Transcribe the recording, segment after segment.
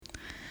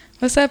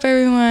What's up,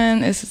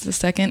 everyone? This is the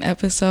second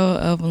episode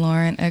of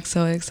Lauren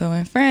XOXO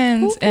and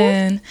Friends. Woo-hoo.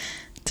 And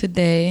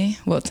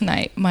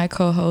tonight, my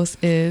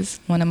co-host is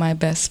one of my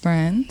best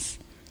friends.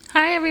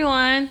 Hi,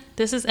 everyone.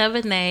 This is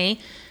Evanae,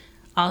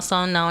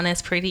 also known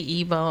as Pretty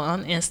Ebo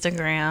on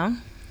Instagram.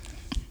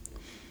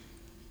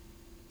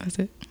 That's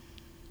it?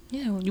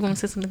 Yeah, you want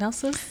to say something else,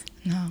 sis?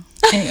 No.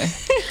 Anyway.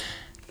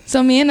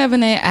 So me and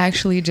Evanae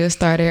actually just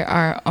started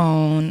our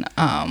own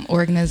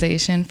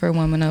organization for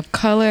women of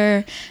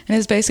color, and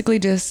it's basically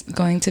just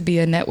going to be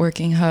a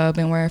networking hub,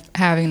 and we're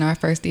having our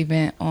first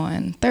event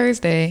on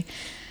Thursday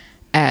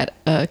at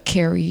a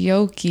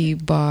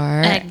karaoke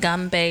bar At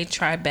Gumbe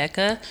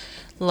Tribeca,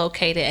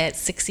 located at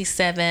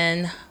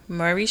 67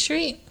 Murray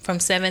Street from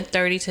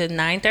 7:30 to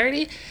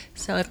 9:30.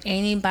 So if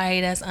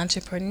anybody that's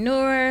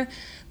entrepreneur,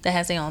 that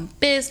has their own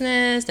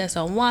business, that's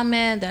a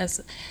woman,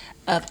 that's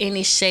of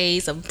any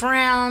shades of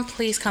brown,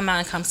 please come out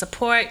and come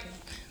support.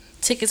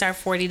 Tickets are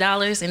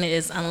 $40 and it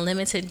is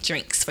unlimited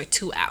drinks for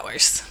 2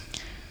 hours.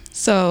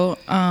 So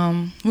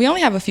we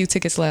only have a few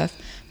tickets left,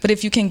 but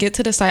if you can get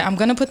to the site, I'm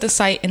going to put the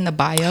site in the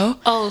bio.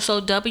 Oh, so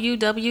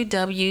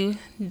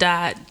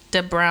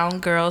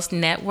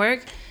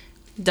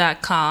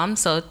www.thebrowngirlsnetwork.com.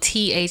 So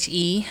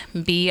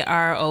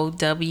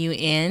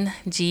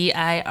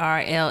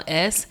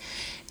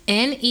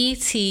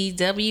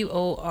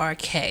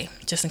TheBrownGirlsNetwork,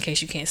 just in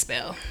case you can't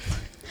spell.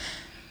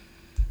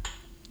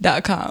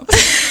 .com.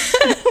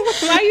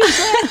 Why are you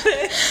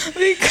laughing?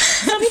 Because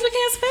Some people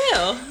can't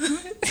spell.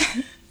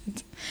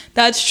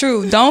 that's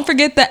true. Don't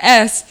forget the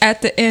S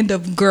at the end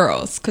of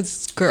girls,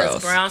 because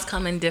girls. Browns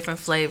come in different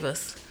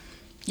flavors.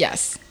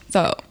 Yes.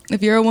 So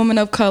if you're a woman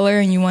of color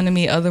and you want to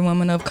meet other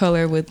women of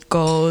color with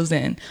goals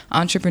and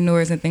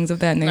entrepreneurs and things of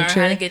that Learn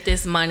nature, how to get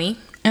this money.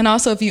 and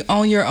also if you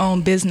own your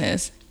own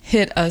business,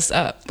 hit us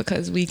up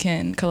because we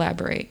can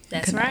collaborate. and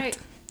That's connect. right.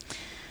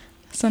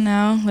 So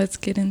now let's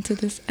get into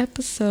this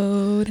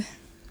episode.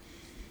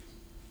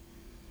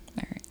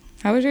 All right.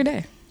 How was your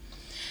day?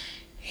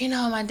 You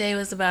know, my day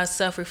was about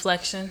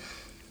self-reflection,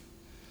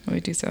 What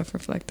did you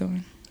self-reflect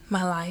on?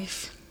 my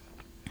life.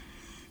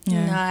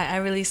 Yeah. You know, I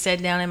really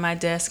sat down at my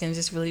desk and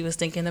just really was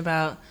thinking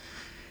about,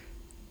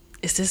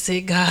 is this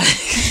it, God?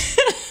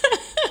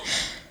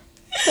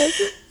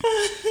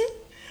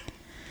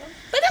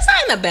 But that's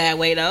not in a bad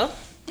way, though.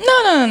 No.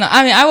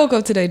 I mean, I woke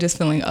up today just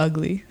feeling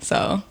ugly.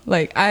 So,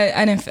 like,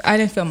 I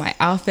didn't feel my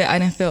outfit. I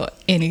didn't feel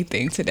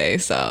anything today.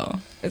 So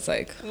it's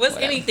like, What's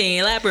whatever. anything?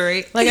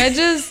 Elaborate. Like, I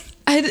just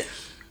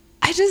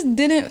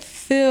didn't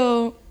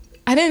feel.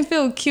 I didn't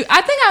feel cute.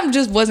 I think I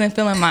just wasn't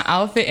feeling my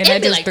outfit, and It'd I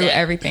be just like threw that.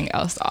 everything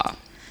else off.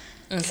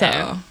 Okay.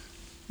 So,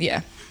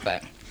 yeah,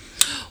 but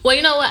Well,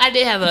 you know what? I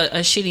did have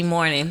a shitty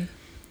morning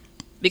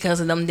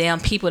because of them damn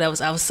people that was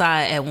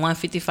outside at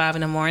 1:55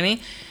 in the morning,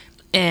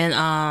 and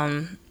I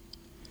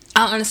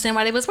don't understand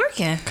why they was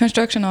working.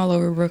 construction all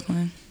over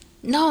Brooklyn.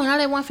 No, not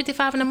at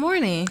 1:55 in the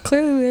morning.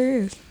 Clearly, there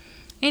is.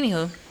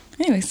 Anywho,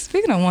 Anyway,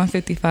 speaking of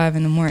 1:55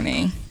 in the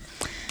morning,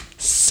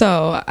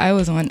 so I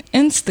was on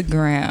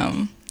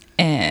Instagram,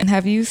 and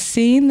have you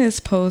seen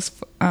this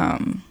post?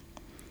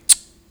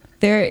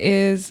 There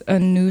is a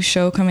new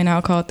show coming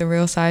out called The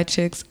Real Side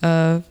Chicks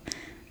of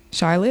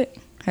Charlotte.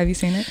 Have you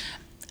seen it?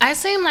 I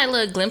seen like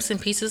little glimpses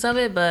and pieces of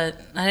it, but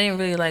I didn't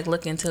really like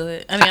look into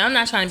it. I mean, I'm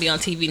not trying to be on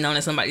TV known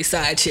as somebody's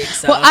side chick.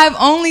 So. Well, I've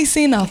only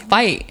seen a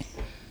fight.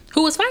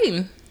 Who was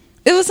fighting?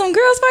 It was some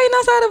girls fighting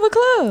outside of a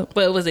club.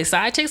 But was it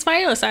side chicks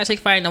fighting or side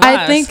chicks fighting the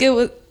wives? I think it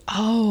was.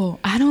 Oh,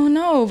 I don't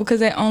know because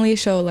they only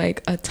show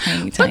like a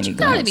tiny But you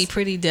gotta glimpse. be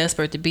pretty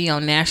desperate to be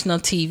on national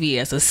TV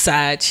as a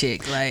side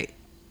chick, like.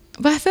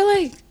 But I feel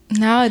like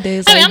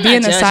nowadays, I mean, like I'm not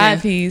being a side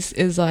judging. piece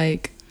is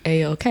like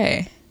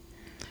a-okay.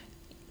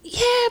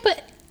 Yeah,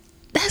 but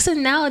that's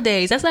in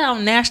nowadays. That's not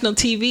on national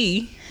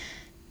TV.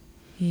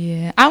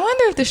 Yeah, I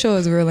wonder if the show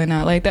is real or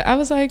not. Like that, I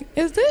was like,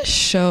 is this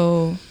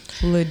show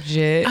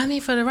legit? I mean,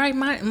 for the right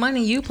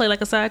money, you play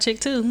like a side chick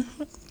too.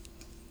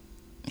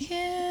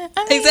 Yeah,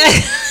 I mean,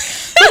 Exactly.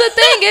 But the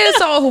thing is,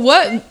 so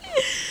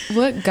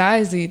what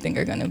guys do you think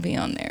are gonna be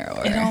on there?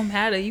 Or It don't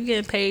matter. You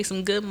getting paid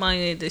some good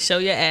money to show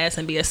your ass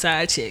and be a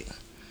side chick.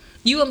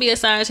 You gonna be a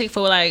side chick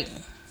for like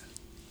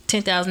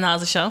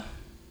 $10,000 a show?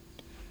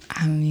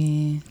 I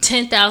mean,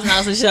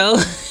 $10,000 a show.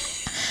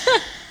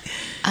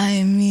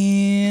 I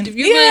mean, If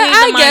you yeah, really need the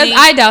I guess money-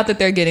 I doubt that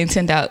they're getting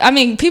 10,000. I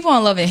mean, people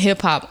on Love and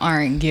Hip Hop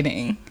aren't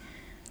getting,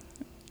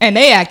 and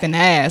they acting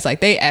ass like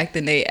they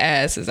acting their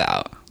asses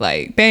out.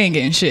 Like they ain't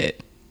getting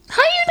shit.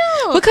 How you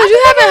know? Because I you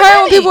think haven't they heard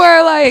when money. people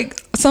are like,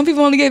 some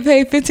people only get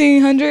paid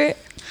 $1,500. I mean,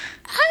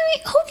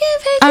 who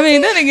getting paid? I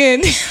mean, then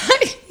again, this is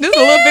a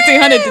little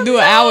 $1,500 to do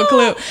an hour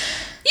clip.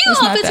 You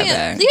It's know, not that 15,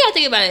 bad. you gotta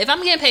think about it. If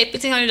I'm getting paid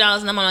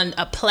 $1,500 and I'm on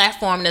a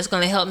platform that's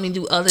gonna help me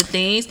do other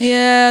things,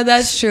 Yeah,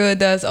 that's true. It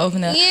does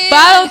open up. Yeah. But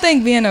I don't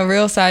think being a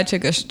real side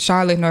chick of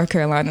Charlotte, North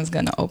Carolina is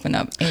going to open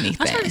up I'm trying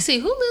anything. to see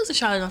who lives in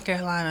Charlotte, North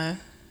Carolina.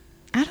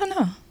 I don't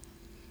know.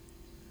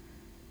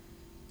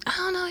 I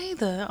don't know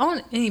either.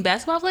 Any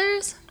basketball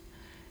players?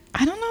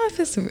 I don't know if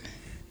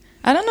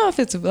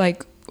it's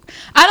like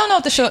I don't know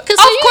if the show. Of so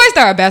course,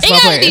 there are basketball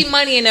It gotta players. be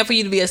money enough for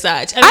you to be a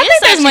side chick. I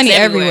think there's money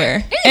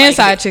everywhere. And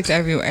side chicks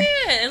everywhere.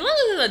 Yeah, as long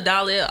as there's a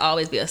dollar, it'll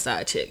always be a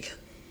side chick.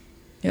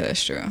 Yeah,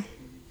 that's true.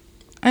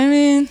 I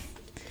mean,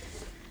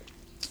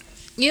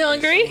 you don't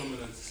agree?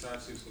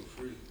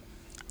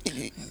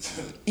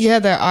 Yeah,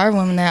 there are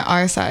women that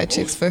are side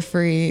chicks for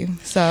free.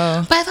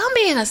 So, but if I'm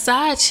being a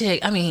side chick,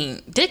 I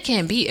mean, dick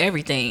can't be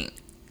everything.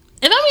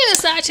 If I'm being a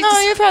side chick, no,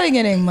 you're probably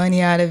getting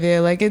money out of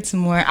it. Like, it's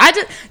more.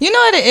 You know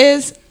what it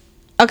is?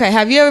 Okay,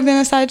 have you ever been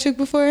a side chick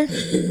before? No,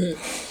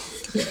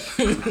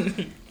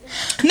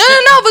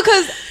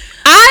 because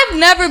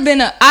I've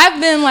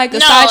been like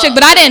a side chick,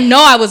 but I didn't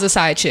know I was a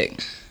side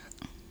chick.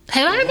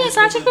 Have I ever been a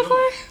side chick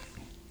before?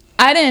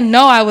 I didn't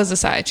know I was a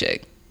side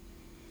chick.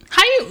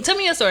 Tell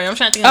me your story. I'm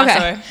trying to think of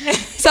my story.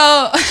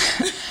 So,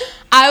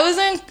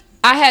 I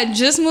had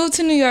just moved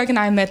to New York and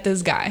I met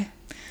this guy.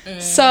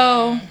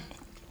 So,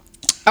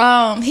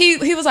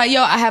 he was like,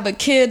 yo, I have a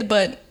kid,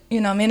 but you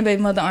know, me and the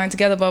baby mother aren't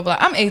together, blah, blah.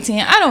 I'm 18.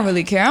 I don't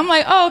really care. I'm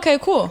like, oh, okay,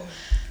 cool.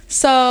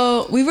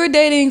 So we were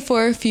dating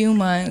for a few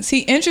months.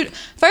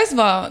 First of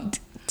all,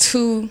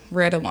 2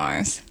 red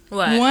alarms.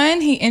 What?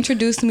 One, he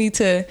introduced me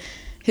to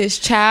his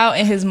child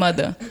and his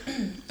mother.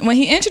 When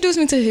he introduced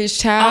me to his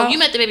child. Oh, you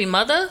met the baby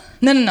mother?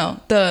 No.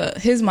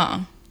 His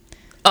mom.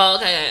 Oh,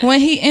 okay. When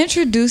he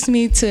introduced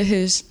me to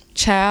his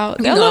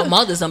child.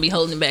 Mothers don't be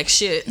holding back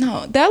shit.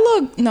 No,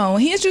 when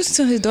he introduced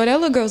me to his daughter, that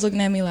little girl was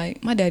looking at me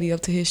like, my daddy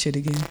up to his shit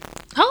again.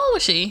 How old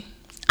was she?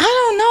 I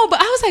don't know,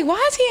 but I was like,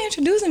 why is he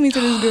introducing me to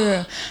this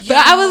girl? But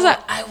I was like,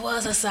 I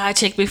was a side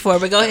chick before,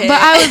 but go ahead. But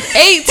I was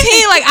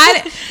 18,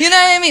 like you know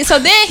what I mean? So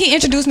then he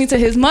introduced me to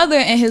his mother,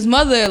 and his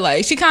mother,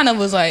 like, she kind of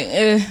was like,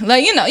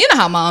 like, you know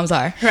how moms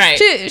are. Right.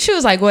 She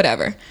was like,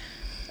 whatever.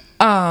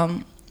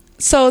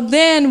 So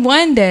then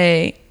one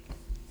day,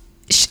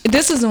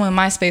 this was when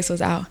MySpace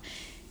was out.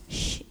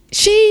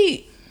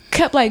 She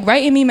kept like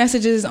writing me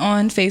messages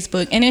on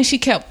Facebook, and then she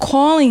kept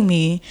calling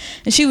me,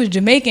 and she was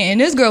Jamaican,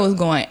 and this girl was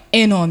going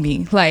in on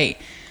me like,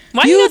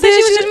 why you think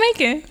she was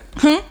Jamaican?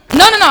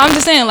 No, I'm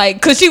just saying, like,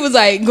 cause she was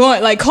like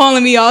going, like,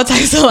 calling me all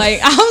types of,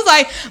 like, I was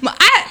like,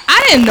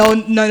 I didn't know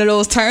none of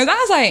those terms. I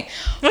was like,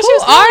 who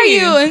are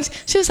you? And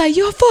she was like,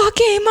 you're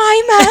fucking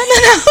my man.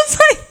 And I was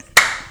like,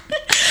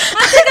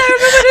 I think I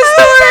remember this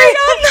story.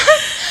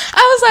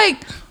 I was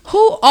like,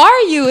 who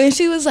are you? And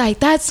she was like,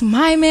 that's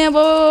my man,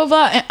 blah, blah,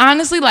 blah. And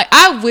honestly, like,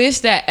 I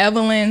wish that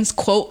Evelyn's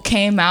quote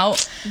came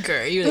out.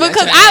 Girl, you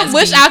because I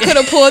wish I could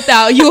have pulled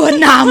out, you are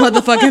not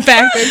motherfucking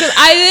factor. Because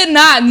I did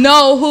not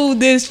know who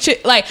this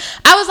chick, like,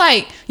 I was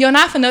like, yo,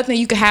 not for nothing,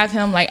 you could have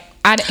him, like,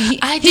 he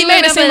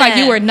made it seem like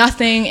you were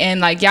nothing and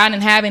like y'all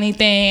didn't have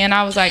anything, and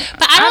I was like,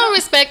 but I don't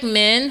respect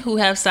men who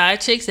have side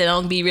chicks that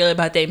don't be real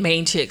about their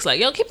main chicks. Like,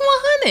 yo, keep them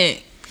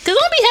 100. Cause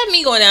don't be having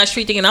me going down the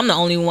street thinking I'm the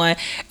only one,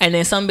 and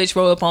then some bitch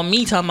roll up on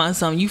me talking about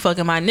something, you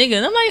fucking my nigga,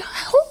 and I'm like,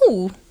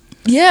 who?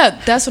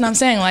 Yeah, that's what I'm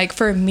saying. Like,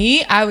 for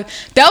me, I was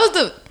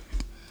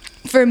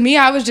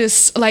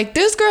just like,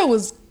 this girl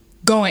was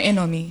going in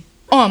on me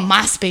on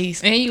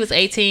MySpace, and he was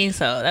 18,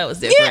 so that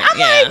was different. Yeah, I'm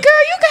like,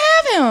 girl, you can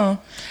have him.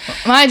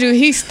 Mind you,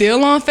 he's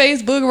still on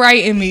Facebook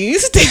writing me.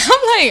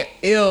 I'm like,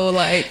 ew,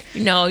 like.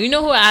 No, you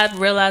know who I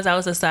realized I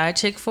was a side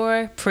chick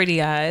for?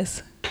 Pretty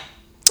Eyes.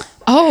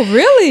 Oh,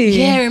 really?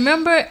 Yeah,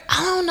 remember?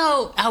 I don't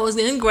know. I was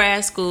in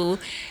grad school,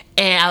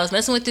 and I was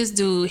messing with this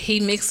dude. He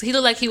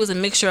looked like he was a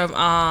mixture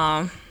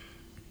of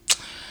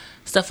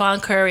Stephen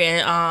Curry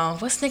and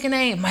what's the nigga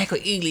name? Michael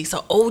Ealy.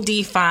 So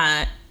OD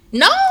fine.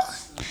 No?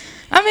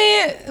 I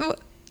mean,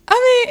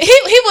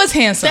 he was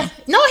handsome.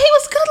 No, he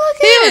was good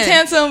looking. He was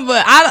handsome,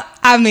 but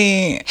I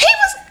mean, he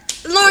was.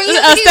 Lauren,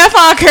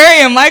 Stephen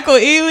Curry and Michael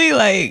Ealy,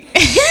 like,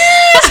 like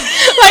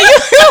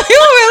you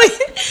really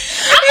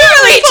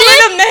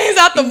pulling them names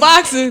out the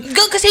boxes.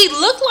 Good, because he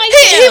looked like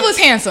he was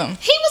handsome.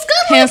 He was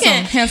good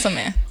looking. Handsome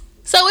man.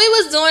 So we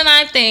was doing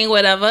our thing,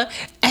 whatever,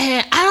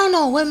 and I don't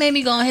know what made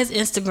me go on his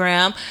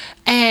Instagram,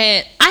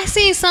 and I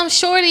seen some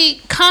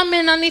shorty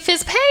comment underneath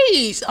his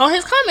page, on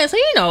his comments. So,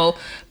 you know,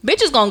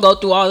 bitch is gonna go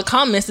through all the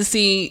comments to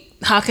see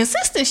how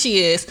consistent she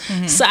is.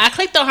 Mm-hmm. So I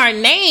clicked on her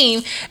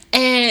name,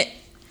 and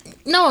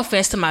no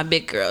offense to my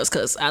big girls,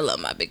 because I love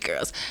my big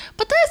girls,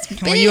 but that's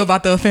big. When you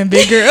about to offend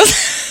big girls?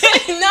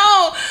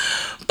 No,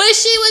 but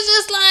she was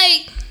just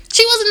like,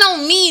 she wasn't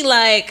on me,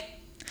 like.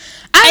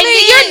 I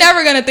mean, you're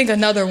never gonna think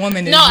another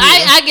woman is. No,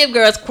 I give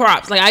girls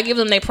props. Like, I give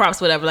them their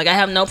props, whatever. Like, I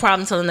have no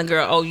problem telling the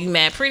girl, "Oh, you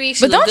mad pretty."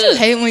 She but don't you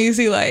hate when you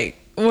see like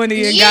one of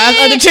your guys,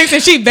 other chicks,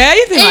 and she bad?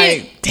 You think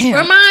like, damn.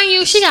 Remind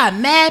you, she got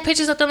mad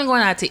pictures of them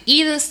going out to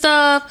eat and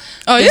stuff.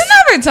 Oh, you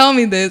never told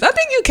me this. I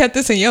think you kept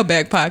this in your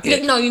back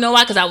pocket. No, you know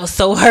why? Because I was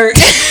so hurt.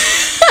 So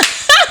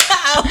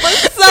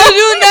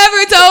you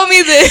never told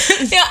me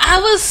this. Yeah, I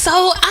was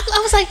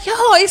like,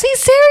 yo, is he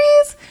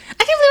serious? I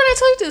can't believe I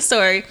told you this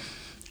story.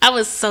 I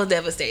was so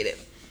devastated.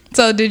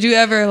 So did you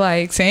ever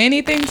like say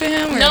anything to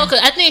him? Or? No, because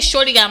I think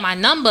Shorty got my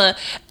number,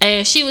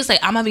 and she was like,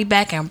 I'm gonna be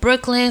back in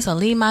Brooklyn, so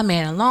leave my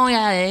man alone,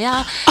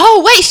 yada.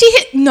 Oh wait,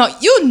 no,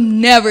 you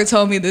never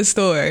told me this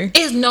story.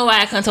 There's no way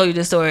I couldn't tell you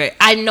this story.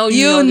 I know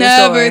you know this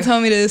story. never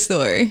told me this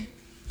story.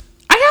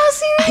 Are y'all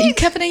serious? You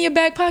kept it in your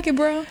back pocket,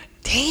 bro.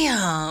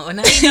 Damn. Well,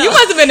 now you know. You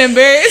must have been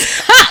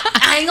embarrassed.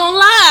 I ain't gonna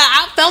lie.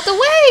 I felt the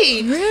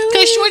way. Really?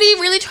 Because Shorty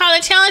really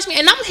trying to challenge me.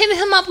 And I'm hitting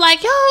him up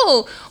like, yo,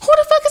 who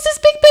the fuck is this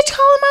big bitch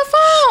calling my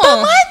phone?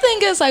 But my thing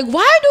is, like,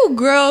 why do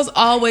girls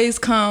always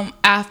come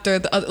after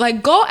the other?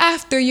 Like, go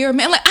after your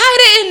man. Like, I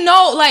didn't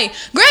know. Like,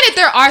 granted,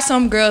 there are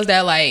some girls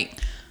that, like,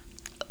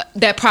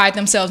 that pride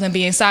themselves in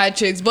being side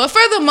chicks. But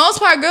for the most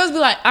part, girls be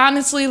like,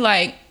 honestly,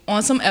 like,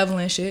 on some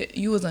Evelyn shit,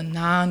 you was a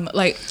non,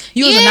 like,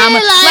 you was a non,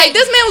 like,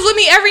 this man was with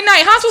me every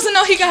night. How am I supposed to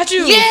know he got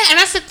you? Yeah, and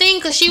that's the thing,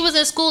 because she was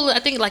in school, I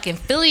think, like, in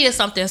Philly or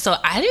something, so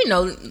I didn't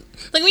know.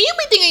 Like, when you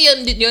be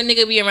thinking your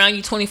nigga be around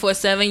you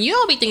 24/7, you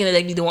don't be thinking that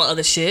they be doing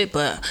other shit,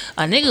 but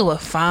a nigga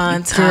with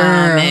fine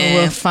time,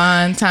 man. With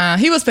fine time.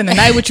 He would spend the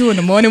night with you in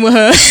the morning with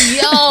her.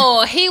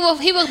 Yo, he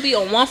would be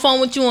on one phone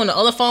with you, on the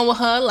other phone with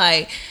her,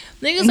 like...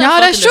 Niggas no,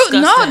 that's true.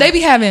 disgusting. No, they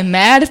be having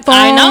mad phones.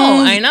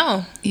 I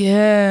know.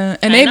 Yeah,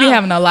 and they be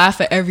having a lie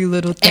for every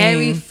little thing.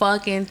 Every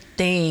fucking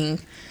thing.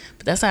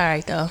 But that's all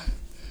right, though.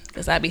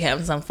 Because I be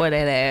having something for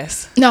that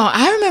ass. No,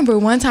 I remember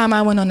one time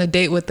I went on a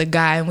date with a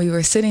guy, and we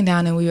were sitting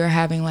down and we were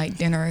having, like,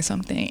 dinner or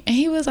something. And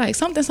he was like,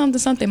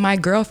 something, my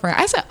girlfriend.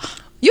 I said,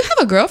 you have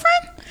a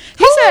girlfriend?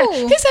 He said,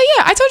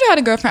 yeah, I told you I had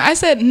a girlfriend. I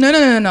said,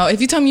 no.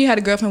 If you told me you had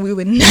a girlfriend, we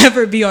would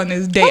never be on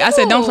this date. I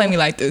said, don't play me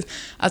like this.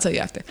 I'll tell you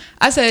after.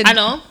 I said, I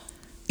know.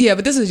 Yeah,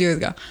 but this was years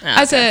ago. Okay.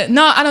 I said,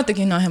 no, I don't think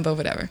you know him, but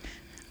whatever.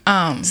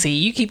 See,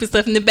 you keeping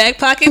stuff in the back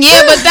pocket too?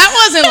 Yeah, but that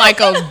wasn't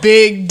like a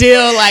big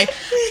deal. Like,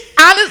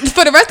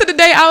 for the rest of the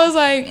day, I was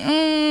like,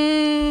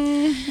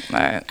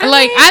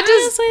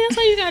 honestly, that's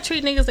how you gotta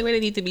treat niggas the way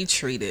they need to be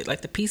treated,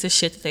 like the piece of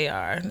shit that they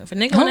are. If a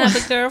nigga wanna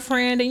have a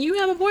girlfriend, then you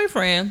have a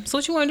boyfriend. So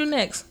what you wanna do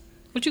next?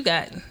 What you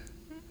got?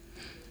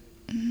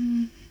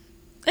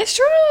 It's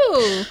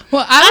true.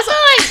 Well, I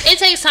feel like it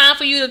takes time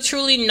for you to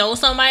truly know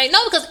somebody.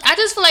 No, because I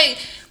just feel like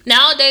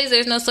nowadays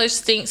there's no such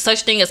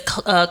thing as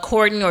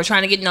courting or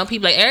trying to get to know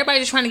people. Like,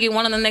 everybody's just trying to get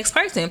one on the next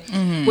person,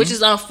 which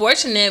is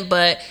unfortunate.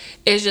 But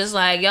it's just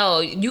like,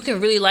 yo, you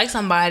can really like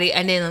somebody,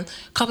 and then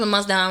a couple of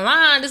months down the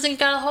line, this nigga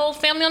got a whole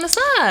family on the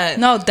side.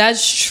 No,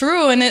 that's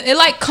true, and it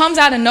like comes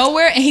out of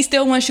nowhere, and he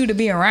still wants you to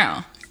be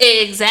around.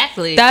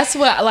 Exactly. That's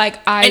what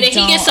and then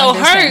he gets so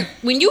hurt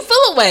when you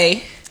feel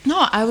away.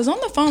 No, I was on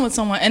the phone with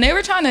someone, and they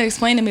were trying to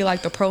explain to me,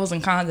 like, the pros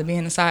and cons of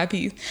being a side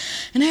piece.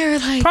 And they were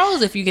like...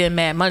 Pros if you get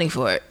mad money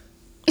for it.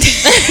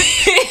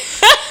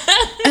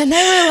 And they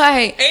were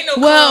like... Ain't no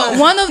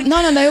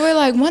cons. They were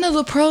like, one of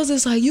the pros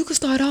is, like, you could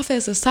start off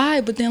as a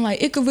side, but then,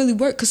 like, it could really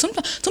work. Because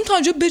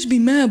sometimes your bitch be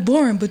mad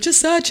boring, but your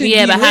side chick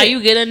Yeah, be but lit. how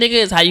you get a nigga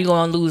is how you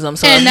gonna lose them.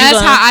 So and that's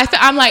how I feel.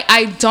 I'm like,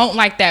 I don't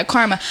like that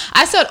karma.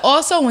 I said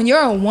also, when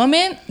you're a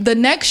woman, the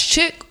next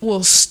chick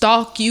will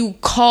stalk you,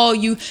 call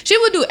you. She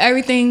will do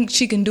everything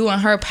she can do in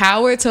her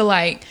power to,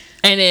 like,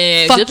 and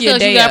then fuck just because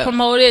your you got up.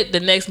 Promoted, the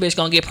next bitch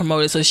gonna get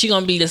promoted. So she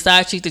gonna be the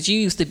side chick that you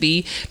used to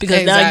be,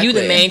 because now you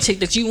the main chick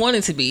that you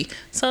wanted to be.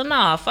 So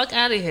nah, fuck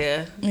out of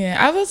here. Yeah,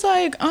 I was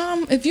like,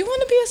 if you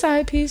want to be a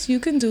side piece, you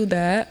can do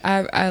that.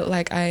 I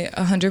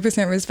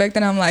 100% respect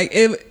it. I'm like,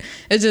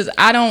 it's just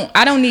I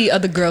don't need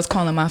other girls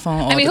calling my phone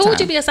all the time. Who would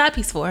you be a side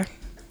piece for?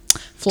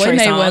 Floyd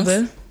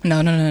Mayweather.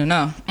 No.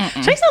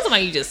 Trey Songz,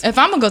 somebody you just... If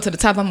I'm gonna go to the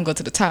top, I'm gonna go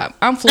to the top.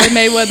 I'm Floyd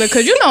Mayweather,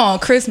 because you know on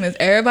Christmas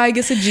everybody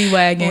gets a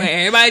G-Wagon.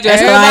 Everybody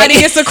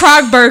gets a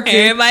Croc Birkin.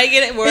 Everybody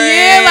get it. Word.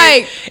 Yeah,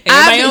 like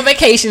everybody on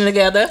vacation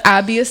together.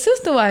 I'd be a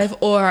sister wife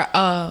or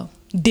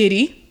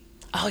Diddy.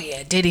 Oh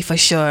yeah, Diddy for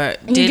sure.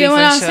 You get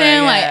what I'm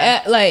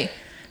saying?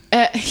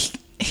 Yeah.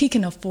 He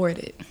can afford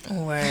it.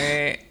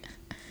 Word.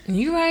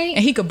 You right.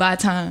 And he could buy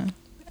time.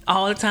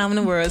 All the time in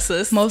the world,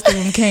 sis. Most of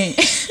them can't.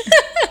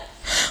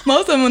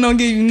 Most of them don't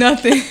give you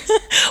nothing.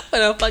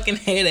 But a fucking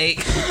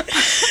headache.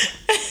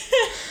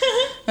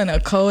 And a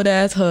cold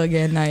ass hug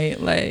at night.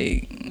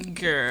 Like,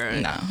 girl.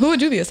 Nah. Who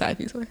would you be a side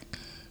piece for?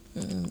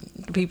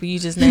 The people you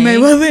just named.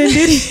 Mayweather and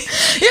Diddy.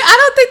 Yeah, I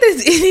don't think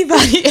there's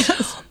anybody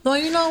else. Well,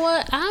 you know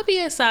what? I'll be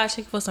a side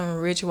chick for some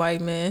rich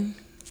white men.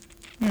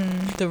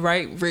 The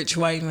right rich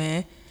white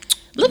man.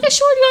 Look at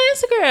Shorty on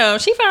Instagram.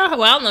 She found her.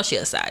 Well, I don't know if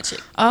she's a side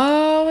chick.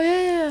 Oh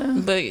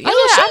yeah. But I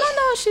don't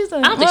know if she's a.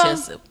 I don't think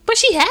she's. But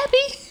she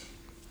happy.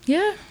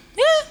 Yeah,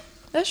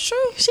 that's true.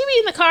 She be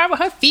in the car with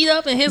her feet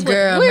up and his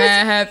girl,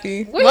 mad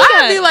happy. Why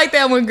I be like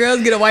that when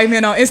girls get a white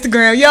man on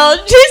Instagram? Yo,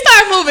 she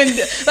start moving.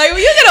 Like,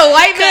 when you get a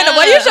white man,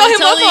 when you show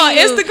him up on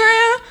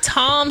Instagram,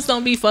 Toms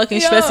don't be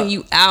fucking stressing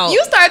you out.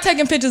 You start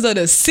taking pictures of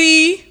the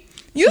sea.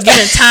 You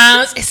getting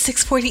times at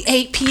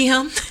 6:48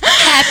 p.m.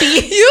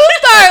 Happy. You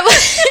start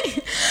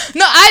like,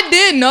 no, I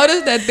did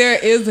notice that there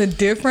is a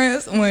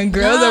difference when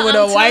girls are with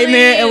a white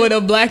man and with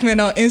a black man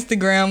on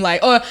Instagram,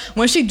 like, or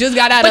when she just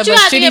got out of a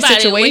shitty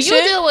situation. When you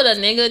deal with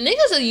a nigga,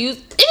 niggas are it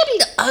could be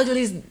the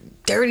ugliest,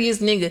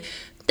 dirtiest nigga.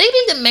 They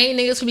be the main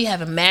niggas who be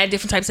having mad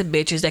different types of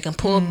bitches that can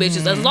pull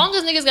bitches. As long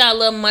as niggas got a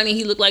little money,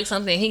 he look like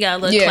something. He got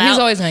a little clout. He's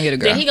always gonna get a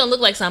girl. Then he gonna look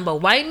like something. But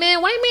white man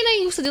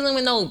ain't used to dealing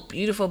with no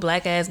beautiful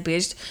black ass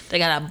bitch that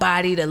got a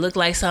body that look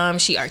like something.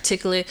 She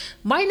articulate.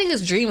 White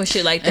niggas dream of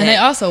shit like that. And they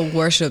also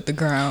worship the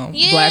ground.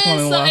 Black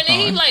women walk and then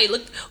he like,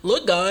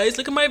 look guys,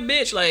 look at my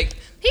bitch. Like,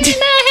 He be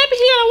mad happy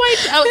he got a white.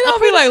 He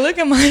don't be like, look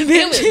at my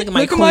bitch. Look at my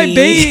Look at my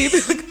babe.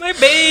 Look at my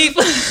babe.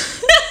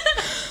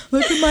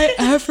 Look at my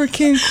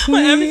African queen.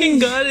 My African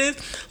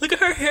goddess. Look at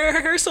her hair.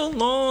 Her hair so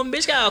long.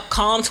 Bitch got a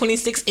calm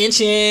 26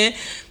 inching.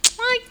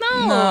 Like,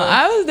 no. No,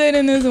 I was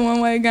dating this one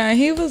white guy. And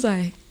he was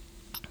like,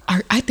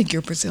 I think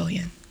you're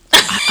Brazilian.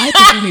 I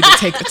think you need to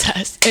take the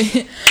test.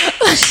 He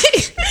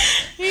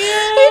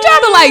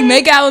tried to like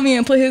make out with me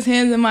and put his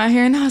hands in my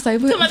hair, and I was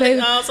like,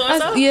 baby,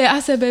 I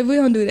said, baby, we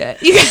don't do that.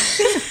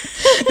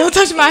 Don't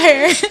touch my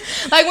hair.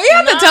 Like when you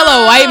have to tell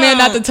a white man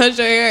not to touch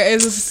your hair,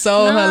 it's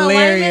so hilarious.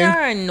 White men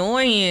are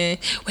annoying.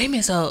 Wait a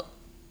minute, so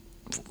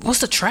what's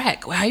the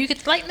track? How you get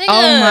the like nigga?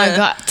 Oh my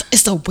god,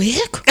 it's a wig.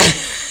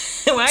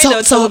 Well, I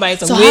don't tell somebody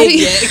it's a wig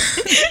yet.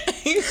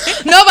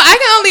 No, but I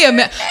can only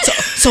imagine.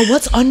 So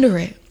what's under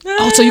it?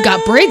 Oh, so you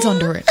got braids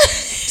under it.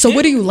 So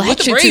what do you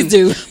latch it to?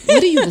 Do? What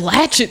do you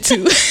latch it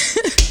to?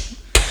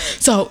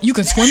 So you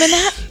can swim in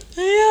that?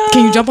 Yeah.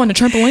 Can you jump on the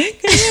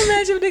trampoline? Can you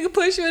imagine if a nigga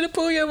push you in the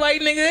pool, your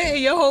white nigga, and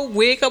your whole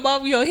wig come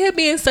off? He'll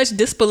be in such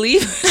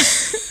disbelief.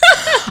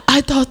 I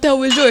thought that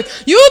was yours.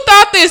 You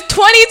thought this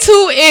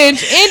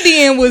 22-inch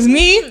Indian was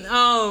me?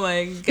 Oh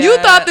my god. You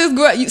thought this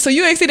girl, so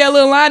you ain't see that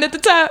little line at the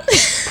top?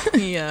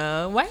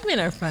 Yeah, white men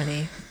are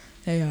funny.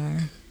 They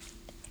are.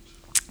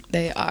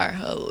 They are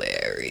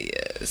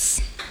hilarious.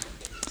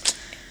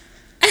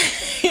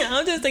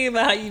 I'm just thinking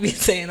about how you be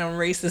saying I'm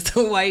racist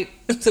to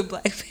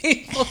black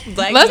people.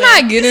 Let's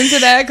not get into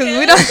that because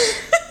we don't.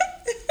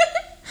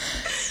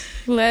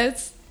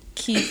 Let's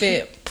keep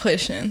it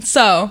pushing.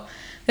 So,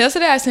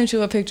 yesterday I sent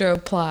you a picture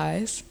of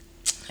Plies,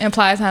 and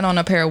Plies had on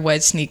a pair of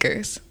wedge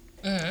sneakers.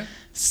 Mm-hmm.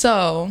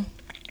 So,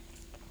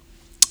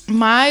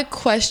 my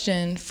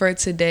question for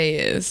today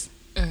is,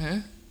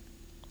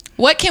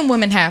 what can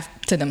women have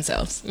to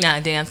themselves? Not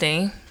a damn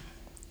thing.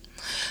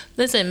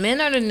 Listen, men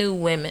are the new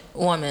women.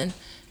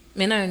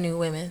 Men are the new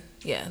women.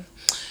 Yeah.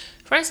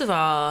 First of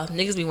all,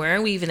 niggas be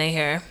wearing weave in their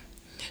hair.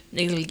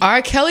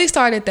 R. Kelly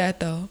started that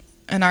though,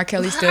 and R.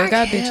 Kelly still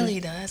got bitches. R. Kelly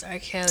does. R.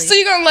 Kelly. So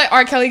you gonna let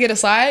R. Kelly get a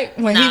slide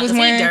when he was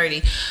wearing? He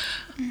dirty.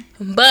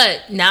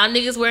 But now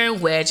niggas wearing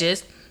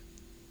wedges.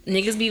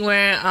 Niggas be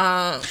wearing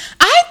I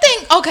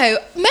think okay,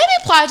 maybe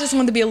Ply just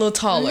wanted to be a little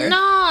taller.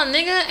 No,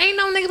 nigga, ain't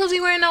no nigga supposed to be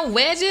wearing no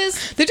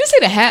wedges. Did you see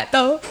the hat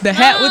though? The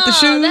hat with the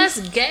shoes. That's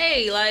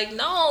gay. Like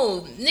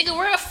no, nigga,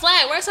 wear a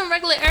flat. Wear some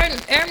regular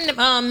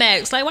Air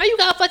Max. Like why you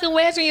got a fucking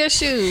wedge in your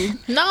shoe?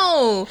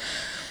 No.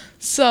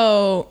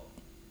 So.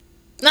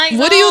 Like,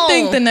 what do you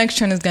think the next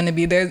trend is gonna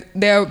be? They're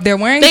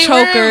wearing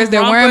chokers.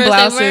 They're wearing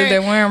blouses.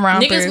 They're wearing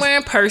rompers. Niggas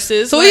wearing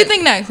purses. So what do you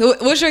think next?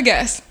 What's your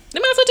guess? They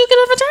might as well just get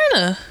a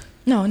vagina.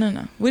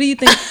 No. What do you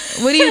think?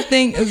 What do you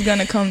think is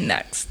gonna come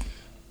next?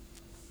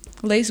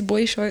 Lace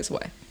boy shorts,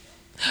 what?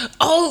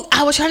 Oh,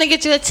 I was trying to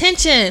get your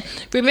attention.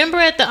 Remember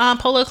at the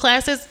polo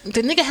classes,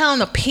 the nigga had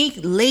on a pink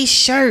lace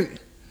shirt.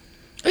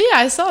 Oh yeah,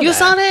 I saw that. You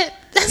saw that?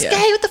 That's gay.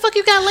 What the fuck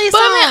you got lace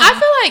on? I mean, I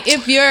feel like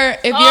if you're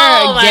gay,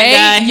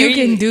 God, you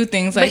can do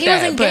things like that. But he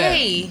wasn't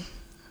gay.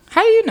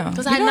 How do you know?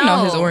 Because I don't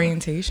know his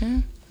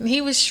orientation.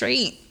 He was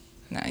straight.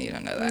 No, you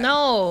don't know that.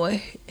 No,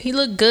 he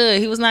looked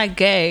good. He was not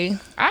gay.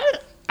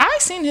 I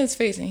seen his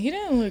face and he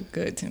didn't look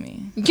good to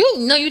me.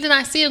 You did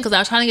not see him because I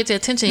was trying to get your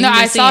attention. No,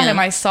 I saw him.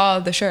 I saw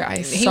the shirt.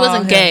 He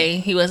wasn't gay.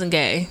 He wasn't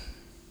gay.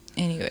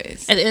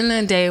 Anyways, at the end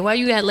of the day, why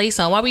you got lace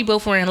on? Why we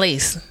both wearing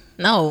lace?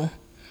 No.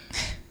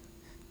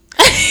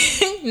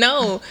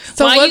 No.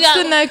 So what's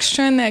the next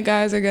trend that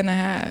guys are gonna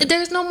have?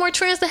 There's no more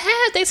trends to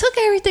have. They took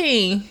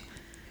everything.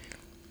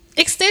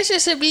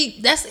 Extensions should be.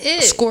 That's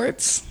it.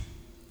 Skirts.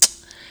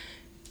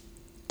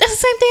 That's the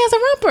same thing as a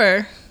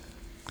romper.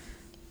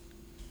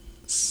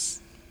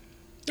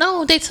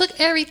 No, they took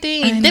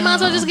everything. They might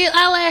as well just get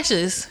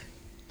eyelashes.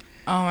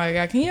 Oh my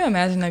god, can you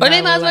imagine? Or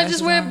they might as well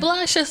just wear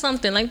blush or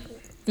something. Like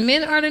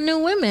men are the new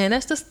women.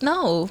 That's just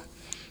no.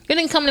 You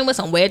didn't come in with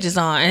some wedges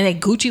on and they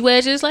Gucci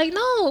wedges. Like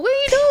no, what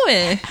are you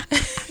doing?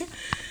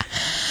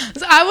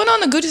 So I went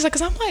on the Gucci side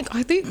because I'm like,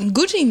 I think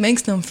Gucci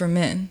makes them for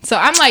men. So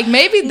I'm like,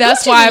 maybe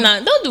that's Gucci why.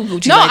 Don't do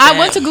Gucci. No, like that. I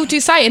went to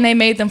Gucci site and they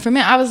made them for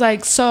men. I was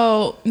like,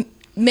 so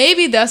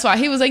maybe that's why.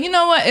 He was like, you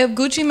know what? If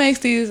Gucci makes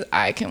these,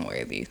 I can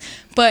wear these.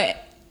 But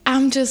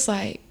I'm just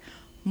like,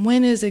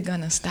 when is it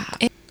gonna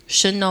stop?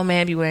 Should no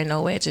man be wearing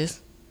no wedges?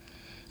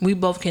 We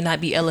both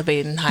cannot be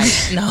elevated in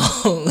height.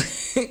 No.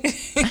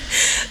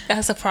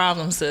 That's a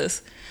problem,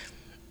 sis.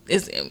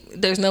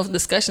 There's no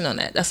discussion on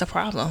that. That's a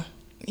problem.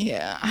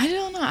 Yeah, I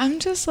don't know. I'm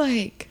just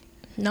like...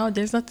 No,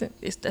 there's nothing.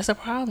 That's a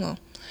problem.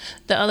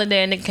 The other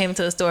day, a nigga came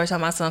into the store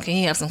talking about something. Can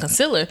he have some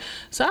concealer?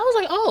 So I was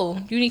like, oh,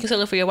 you need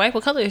concealer for your wife?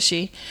 What color is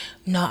she?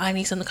 No, I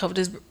need something to cover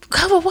this.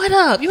 Cover what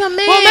up? You a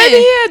man. Well, maybe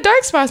he had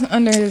dark spots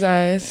under his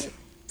eyes.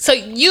 So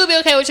you would be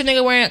okay with your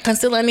nigga wearing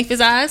concealer underneath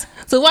his eyes?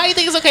 So why you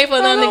think it's okay for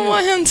another nigga? I don't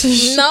want him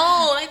to...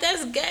 No, like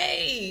that's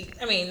gay.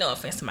 I mean, no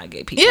offense to my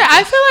gay people. Yeah,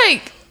 I feel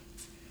like...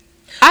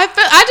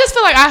 I just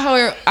feel like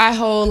I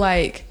hold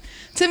like...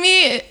 To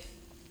me...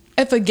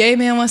 If a gay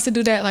man wants to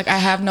do that, like I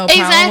have no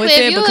problem with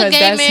it because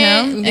that's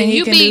man, him and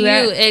he can do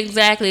that.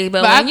 Exactly,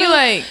 but I feel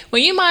like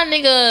when you my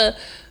nigga,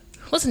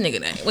 what's the nigga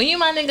name? When you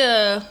my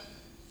nigga,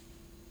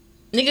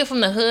 Nigga from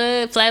the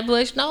hood,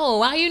 Flatbush. No,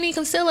 why you need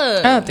concealer?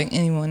 I don't think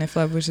anyone in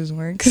Flatbush is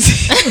wearing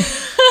concealer.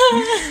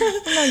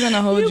 I'm not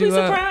gonna hold you You'd be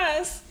up.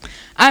 surprised.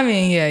 I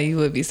mean, yeah, you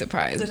would be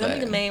surprised. So them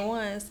be the main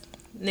ones.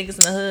 Niggas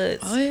in the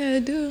hoods. Oh yeah,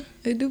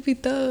 they do be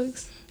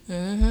thugs.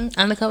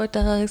 Undercover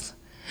thugs.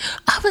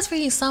 I was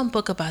reading some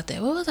book about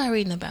that. What was I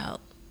reading about?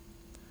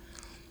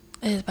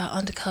 It was about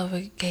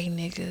undercover gay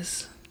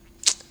niggas.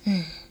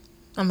 I'm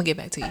gonna get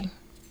back to you.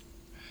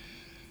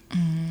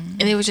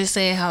 And it was just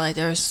saying how like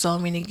there are so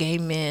many gay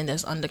men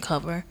that's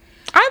undercover.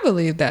 I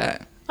believe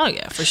that. Oh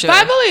yeah, for sure. But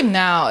I believe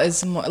now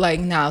it's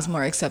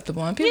more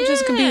acceptable, and people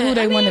just can be who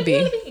they want to be.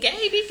 Be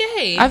gay, be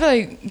gay. I feel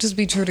like just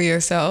be true to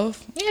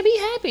yourself, Yeah, be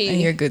happy, and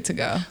you're good to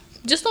go.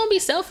 Just don't be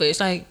selfish.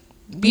 Like,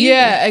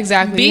 Yeah,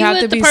 exactly. You have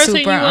to be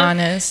super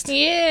honest.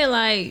 Yeah,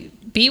 like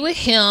be with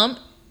him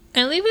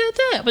and leave it at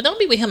that. But don't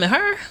be with him and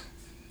her.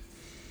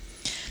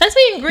 That's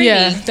being greedy.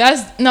 Yeah,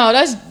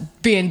 that's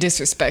being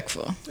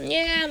disrespectful.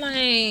 Yeah,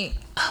 like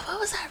what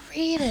was I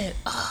reading?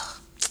 Oh,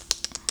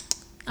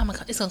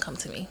 it's gonna come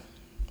to me.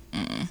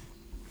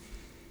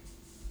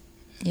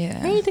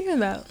 Yeah. What are you thinking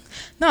about?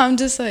 No, I'm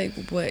just like,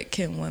 what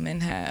can women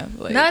have?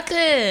 Like,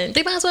 Nothing.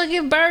 They might as well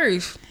give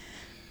birth.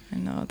 I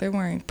know they're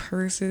wearing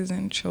purses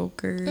and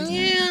chokers.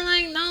 Yeah,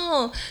 like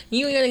no.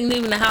 You ain't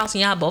leaving the house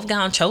and y'all both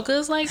got on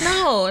chokers. Like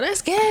no,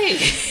 that's gay.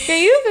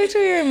 Can you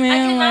picture your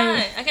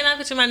man? I cannot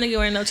picture my nigga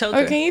wearing no choker.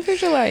 Or can you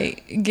picture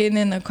like getting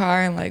in the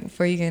car and like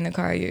before you get in the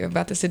car, you're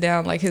about to sit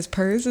down, like his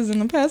purse is in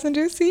the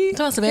passenger seat?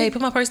 Don't say, babe,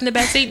 put my purse in the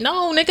back seat.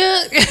 No,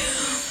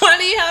 nigga. Why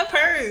do you have a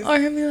purse? Or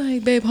he'll be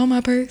like, babe, hold my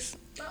purse.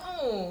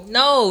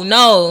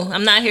 No.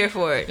 I'm not here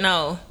for it.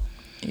 No.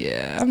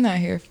 Yeah, I'm not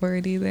here for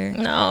it either.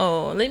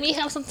 No. Let me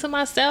have some to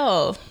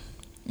myself.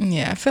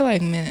 Yeah, I feel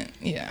like men.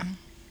 Yeah,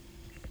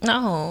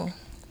 no.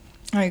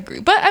 I agree.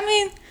 But I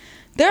mean,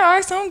 there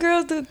are some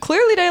girls that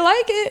clearly they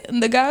like it,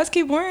 and the guys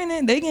keep wearing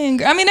it. They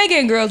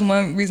getting girls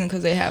one reason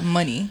because they have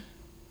money.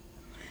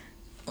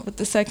 But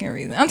the second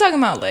reason, I'm talking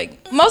about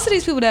like most of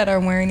these people that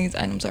are wearing these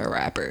items are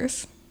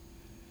rappers.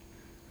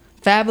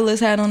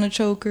 Fabulous had on a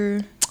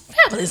choker.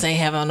 Fabulous ain't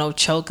having no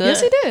choker.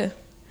 Yes, he did.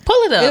 Pull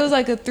it up. It was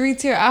like a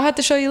 3-tier. I'll have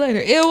to show you later.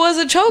 It was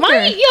a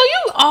choker.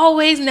 You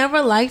always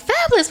never liked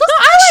Fabulous. I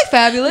like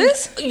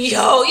Fabulous.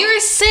 Yo, you're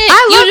sick.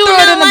 I love Throw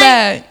It in the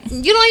Bag.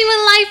 You don't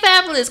even like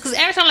Fabulous because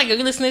every time like you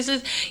listen to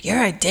this,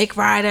 you're a dick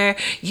rider.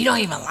 You don't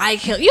even like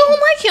him. You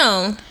don't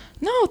like him.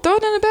 No, Throw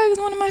It in the Bag is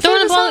one of my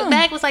favorite songs. Throw It in the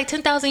Bag was like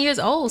 10,000 years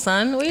old,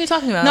 son. What are you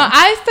talking about? No,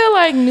 I feel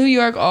like New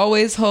York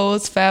always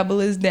holds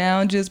Fabulous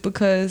down just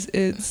because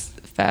it's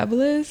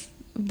Fabulous,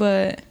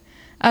 but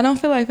I don't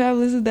feel like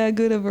Fabulous is that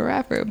good of a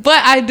rapper.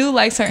 But I do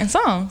like certain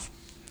songs.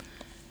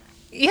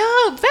 Yo,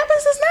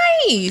 Fabulous is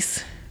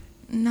nice.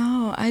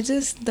 No, I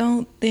just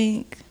don't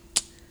think...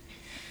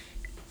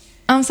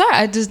 I'm sorry,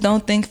 I just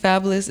don't think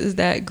Fabulous is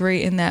that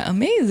great and that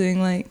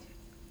amazing. Like,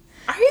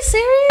 are you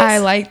serious? I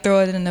like Throw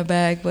It in the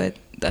Bag, but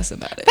that's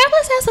about it.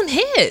 Fabulous has some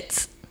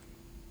hits.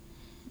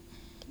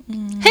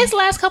 His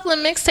last couple of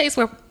mixtapes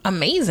were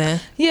amazing.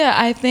 Yeah,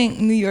 I think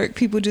New York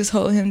people just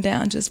hold him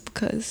down just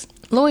because...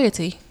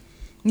 Loyalty.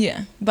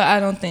 Yeah, but I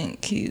don't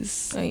think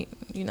he's... Wait,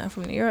 you're not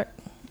from New York?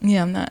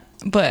 Yeah, I'm not.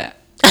 But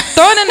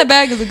Throw It in the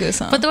Bag is a good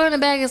song. But Throw It in the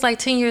Bag is like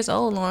 10 years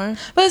old, Lauren.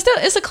 But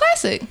it's a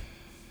classic.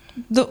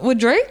 With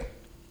Drake,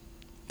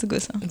 it's a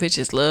good song.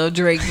 Bitches love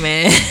Drake,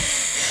 man.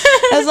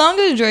 As long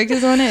as Drake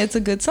is on it, it's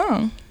a good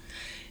song.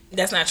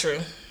 That's not true.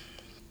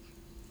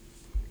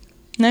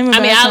 Name a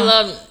bad song. I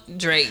love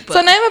Drake. But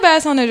so name a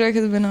bad song that Drake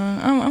has been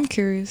on. I'm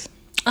curious.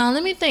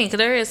 Let me think.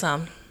 There is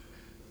some.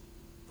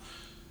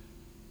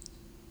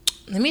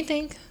 Let me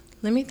think.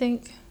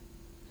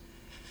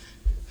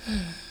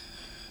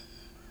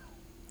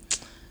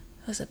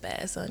 What's a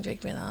bad song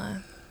Drake been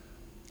on?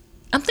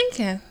 I'm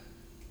thinking.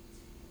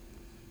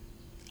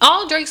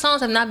 All Drake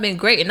songs have not been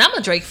great, and I'm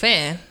a Drake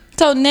fan.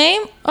 So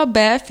name a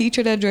bad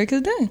feature that Drake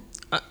has done.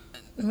 Let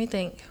me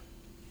think.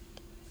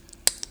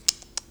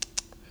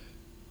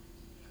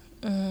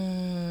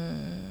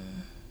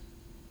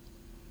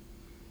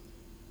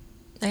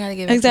 I gotta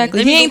give it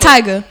exactly. He ain't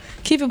Tyga.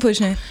 Keep it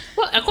pushing.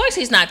 Well, of course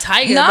he's not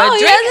Tyga. No, but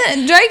he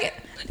hasn't. Drake.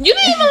 You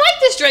didn't even like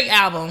this Drake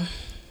album.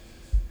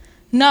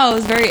 No,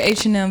 it's very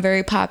H&M,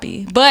 very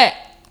poppy. But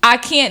I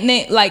can't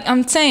name. Like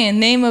I'm saying,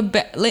 name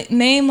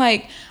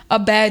like a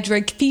bad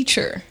Drake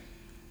feature.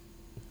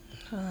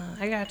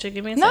 I got you.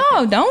 Give me a second.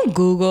 No, don't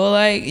Google.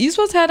 Like you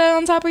supposed to have that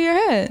on top of your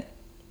head.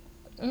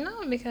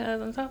 No,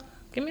 because on top.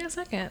 Give me a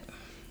second.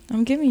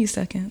 I'm giving you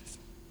seconds.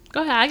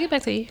 Go ahead. I'll get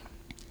back to you.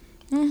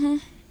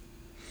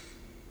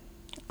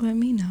 Let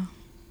me know.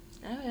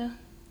 Oh, yeah.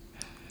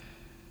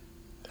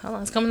 Hold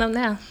on. It's coming up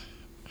now.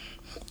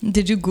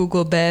 Did you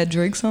Google bad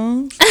Drake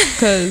songs?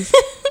 Because...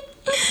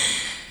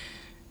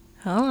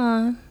 Hold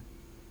on.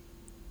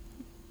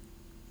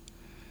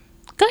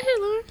 Go ahead,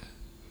 Lauren.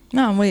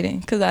 No, I'm waiting.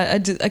 Because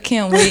I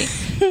can't wait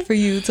for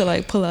you to,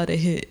 like, pull out a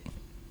hit.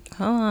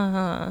 Hold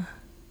on.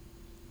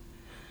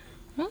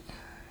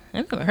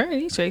 I've never heard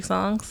these Drake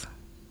songs.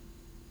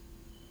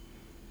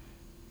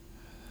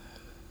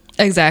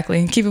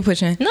 Exactly. Keep it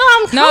pushing. No,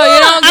 I'm coming. No,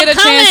 you don't get a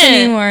chance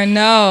anymore.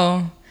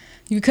 No.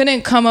 You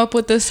couldn't come up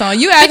with this song.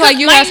 You act like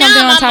you had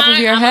something on top of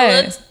your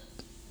head. I'm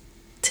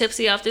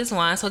tipsy off this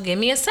wine, so give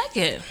me a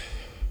second.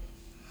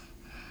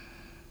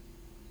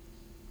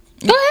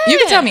 Go ahead. You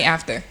can tell me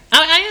after.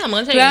 I am. I'm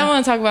gonna tell you. I don't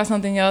want to talk about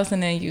something else,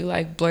 and then you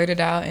like blurt it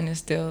out, and it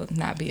still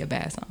not be a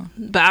bad song.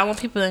 But I want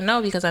people to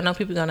know because I know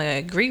people are gonna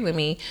agree with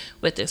me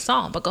with this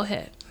song. But go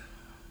ahead.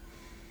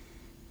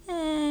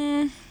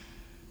 Okay.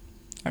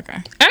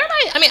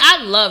 Everybody. I mean,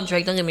 I love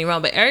Drake. Don't get me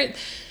wrong, but everybody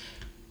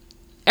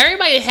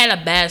had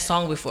a bad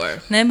song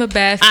before. Name a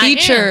bad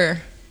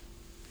feature.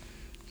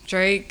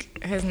 Drake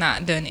has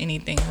not done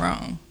anything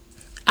wrong.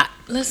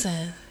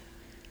 Listen,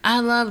 I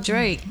love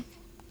Drake.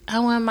 I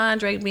wouldn't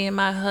mind Drake being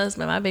my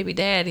husband, my baby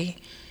daddy.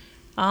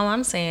 All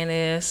I'm saying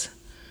is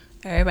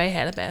everybody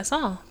had a bad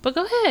song. But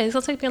go ahead. It's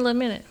going to take me a little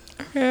minute.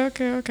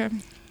 Okay.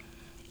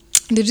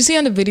 Did you see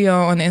on the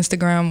video on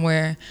Instagram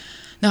where...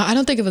 No, I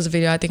don't think it was a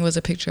video. I think it was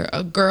a picture.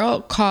 A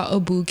girl caught a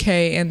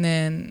bouquet and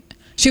then...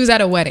 She was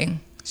at a wedding.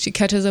 She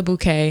catches a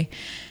bouquet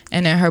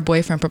and then her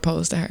boyfriend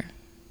proposed to her.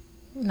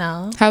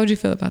 No. How would you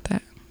feel about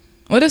that?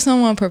 What if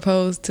someone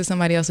proposed to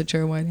somebody else at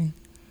your wedding?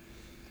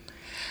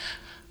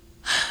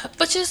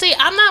 But you see,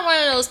 I'm not one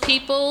of those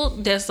people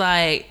that's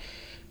like,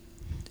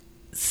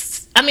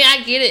 I mean,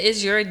 I get it,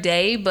 it's your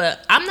day,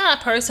 but I'm not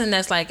a person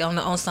that's like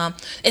on some,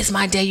 it's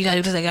my day, you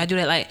gotta do this, I gotta do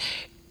that. Like,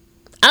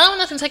 I don't want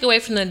nothing to take away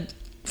from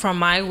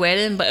my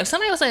wedding, but if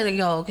somebody was like,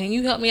 yo, can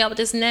you help me out with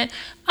this and that?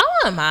 I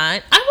wouldn't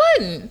mind. I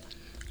wouldn't.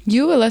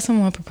 You would let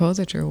someone propose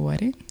at your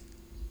wedding?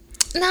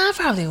 Nah, I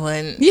probably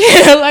wouldn't. Yeah,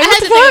 like, I had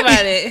to think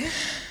about it.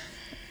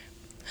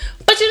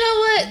 But you know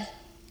what?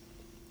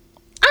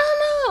 I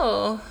don't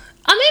know.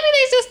 Or maybe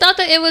they just thought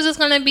that it was just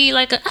gonna be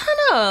like I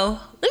don't know.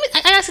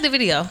 I gotta see the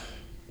video.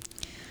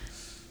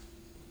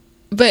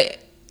 But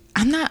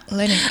I'm not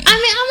letting. I'm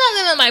not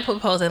letting nobody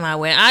propose at my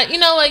wedding. You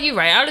know what? You're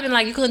right. I would have been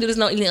like, you couldn't do this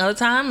any other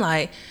time.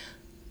 Like,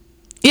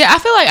 yeah, I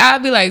feel like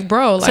I'd be like,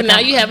 bro. Like, so now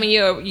you having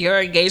your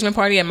engagement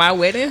party at my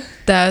wedding?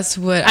 That's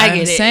what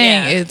I'm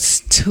saying. Yeah. It's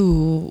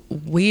too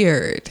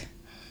weird.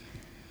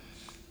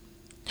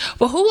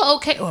 Well, who?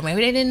 Okay, or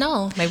maybe they didn't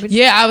know. Maybe.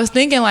 Yeah, I was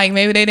thinking like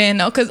maybe they didn't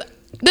know because.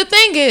 The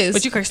thing is...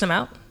 But you cursed him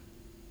out?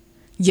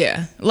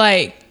 Yeah.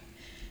 Like,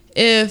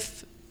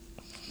 if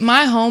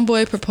my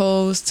homeboy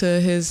proposed to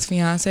his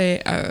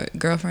fiance,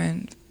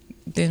 girlfriend,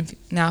 then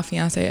now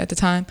fiance at the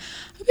time,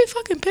 I'd be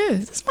fucking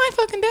pissed. It's my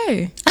fucking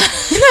day.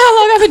 You know how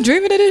long I've been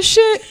dreaming of this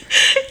shit?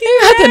 You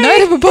got the night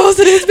to propose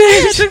to this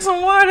bitch. Drink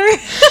some water.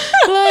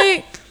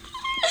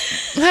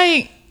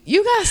 like,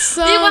 you got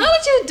some... Yeah, why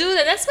would you do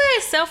that? That's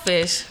very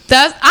selfish.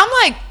 I'm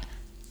like...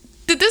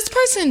 Did this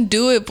person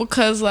do it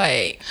because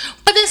like...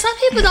 But then some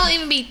people don't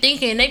even be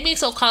thinking. They be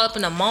so caught up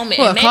in the moment.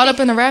 What, caught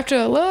up in the rapture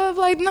of love?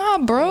 Like, nah,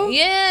 bro.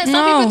 Yeah,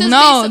 some people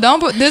just don't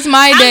put... This is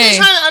my day. I'm just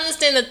trying to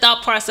understand the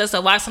thought process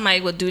of why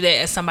somebody would do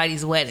that at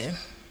somebody's wedding.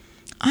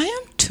 I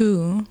am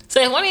too.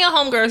 So if one of your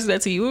homegirls did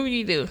that to you, what would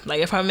you do?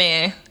 Like if her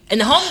man... And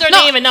the homegirl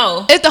didn't even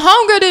know. If the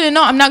homegirl didn't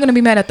know, I'm not going to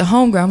be mad at the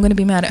homegirl. I'm going to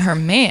be mad at her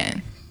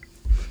man.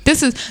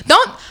 This is...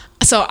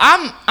 So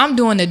I'm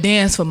doing the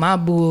dance for my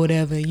boo or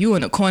whatever. You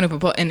in the corner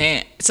and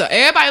then so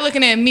everybody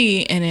looking at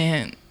me and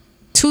then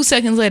 2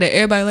 seconds later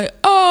everybody like,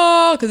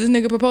 oh, because this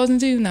nigga proposing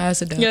to you. Nah,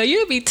 that's a dumb. Yo,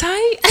 you'd be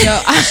tight. Yo,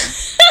 I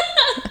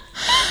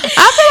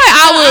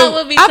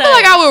feel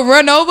like I would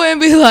run over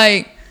and be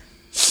like,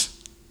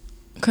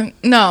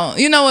 no,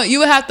 you know what? You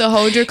would have to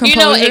hold your composure.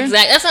 You know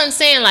exactly. That's what I'm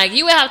saying. Like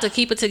you would have to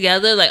keep it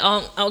together. Like,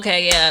 oh,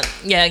 okay, yeah.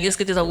 Just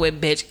get this over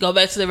with, bitch. Go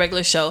back to the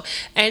regular show,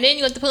 and then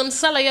you have to put them to the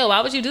side. Like, yo, why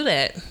would you do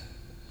that?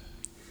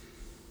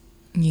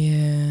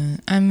 Yeah,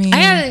 I mean,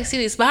 I gotta see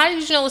this. But how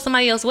did you know it was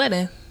somebody else's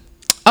wedding?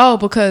 Oh,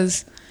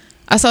 because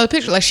I saw the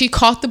picture. Like she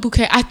caught the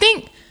bouquet. I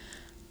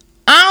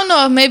don't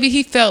know if maybe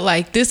he felt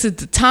like this is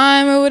the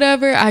time or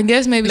whatever. I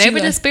guess maybe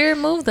the spirit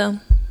moved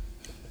them.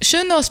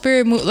 Shouldn't no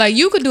spirit move? Like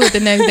you could do it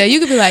the next day. You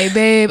could be like,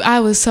 babe,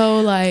 I was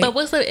so like. But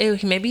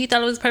maybe he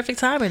thought it was perfect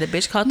timing. The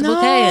bitch caught the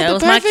bouquet. That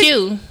was my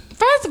cue.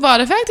 First of all,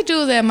 the fact that you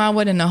was at my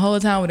wedding the whole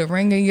time with a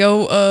ring in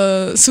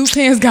your suit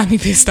pants got me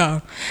pissed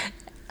off.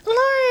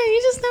 Lauren,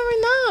 you just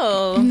never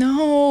know.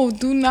 No,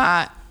 do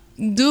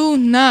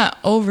not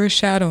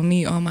overshadow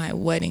me on my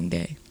wedding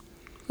day.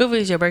 What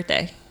was your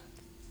birthday?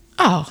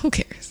 Oh, who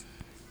cares?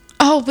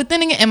 Oh, but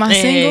then again, am I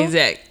single?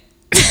 Exactly.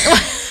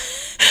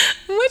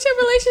 What's your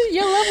relationship,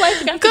 your love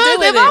life got to do with it?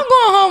 Because if I'm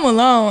going home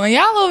alone and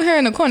y'all over here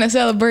in the corner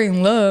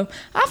celebrating love,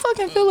 I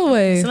fucking feel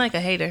away. You're like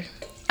a hater.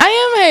 I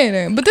am a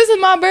hater, but this is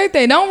my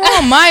birthday. Don't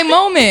ruin my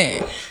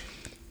moment.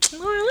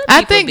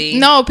 I think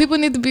people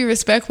need to be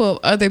respectful of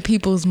other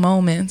people's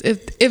moments.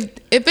 If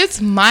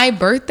it's my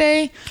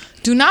birthday,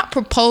 do not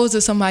propose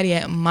to somebody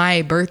at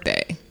my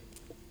birthday.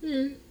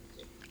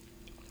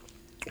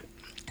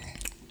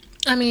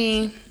 I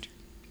mean,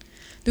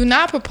 do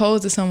not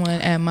propose to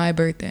someone at my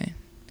birthday.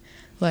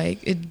 Like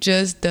it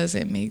just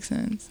doesn't make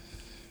sense.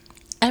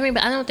 I mean,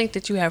 but I don't think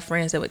that you have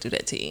friends that would do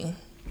that to you.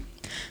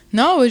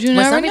 No, but you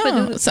never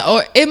know. That's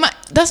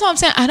what I'm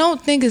saying. I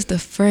don't think it's the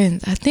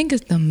friends. I think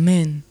it's the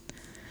men.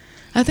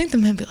 I think the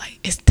men be like,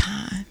 it's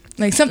time.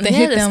 Like something Yeah,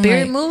 hit the them.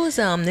 spirit Like, moves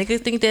them.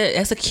 Niggas think that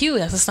that's a cue.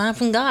 That's a sign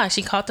from God.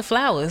 She caught the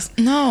flowers.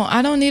 no,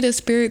 I don't need a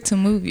spirit to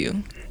move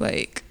you.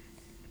 Like,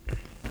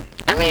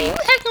 I mean, you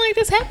acting like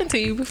this happened to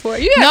you before.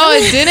 You no,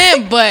 it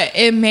didn't. But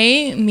it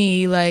made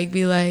me like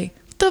be like,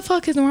 what the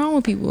fuck is wrong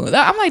with people?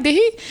 I'm like, did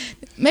he?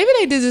 Maybe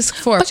they did this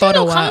for a But you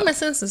photo know, op. common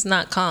sense is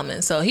not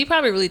common. So he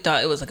probably really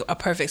thought it was like a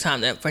perfect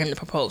time for him to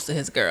propose to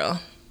his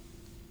girl.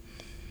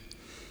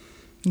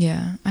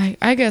 Yeah,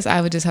 I guess I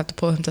would just have to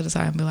pull him to the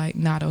side and be like,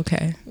 not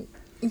okay.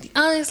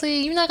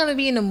 Honestly, you're not gonna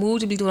be in the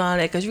mood to be doing all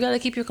that because you gotta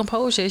keep your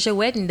composure. It's your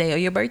wedding day or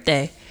your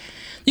birthday.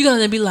 You're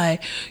gonna be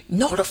like,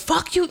 no, the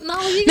fuck you, no,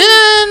 you.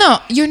 No.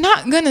 You're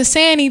not gonna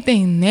say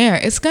anything there.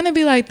 It's gonna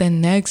be like the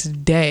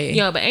next day.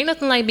 Yo, but ain't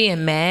nothing like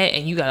being mad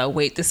and you gotta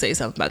wait to say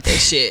something about that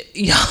shit.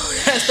 Yo,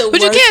 that's the But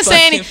worst you can't say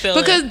fucking anything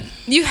feeling.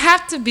 because you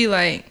have to be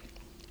like,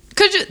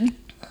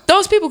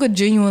 those people could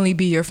genuinely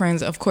be your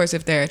friends, of course,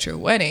 if they're at your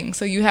wedding.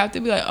 So you have to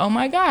be like, oh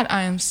my God,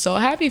 I am so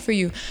happy for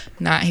you.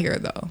 Not here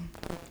though.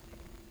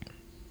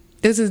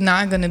 This is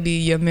not gonna be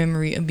your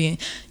memory of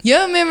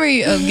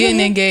getting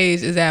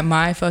engaged is at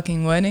my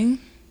fucking wedding.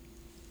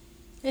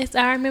 It's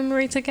our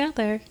memory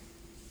together.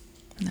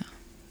 No.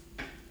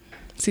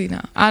 See,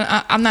 no,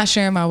 I'm not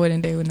sharing my wedding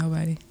day with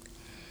nobody.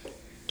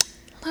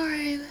 All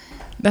right.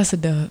 That's a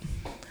dub.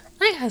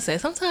 Like I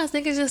said, sometimes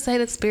niggas just say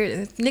the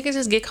spirit. Niggas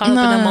just get caught up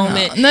in the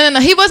moment. No.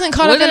 He wasn't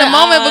caught What up in the are the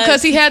moment odds?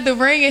 because he had the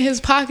ring in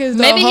his pockets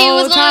the Maybe whole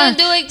he was time. going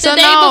to do it the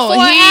day before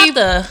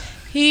or after.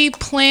 He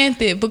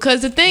planned it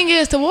because the thing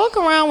is to walk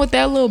around with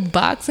that little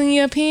box in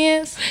your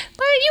pants.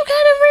 But you got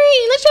a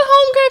ring. Let your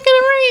homegirl get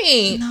a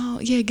ring. No,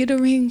 yeah, get a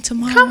ring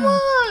tomorrow. Come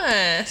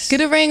on.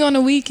 Get a ring on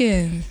the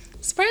weekend.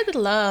 Spread the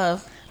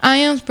love. I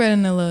am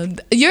spreading the love.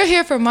 You're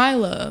here for my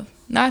love,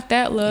 not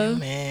that love.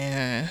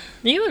 Man.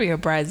 You're going to be a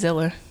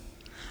bridezilla.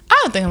 I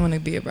don't think I'm gonna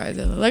be a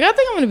bridezilla. Like, I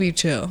think I'm gonna be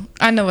chill.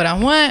 I know what I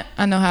want.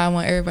 I know how I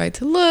want everybody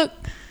to look.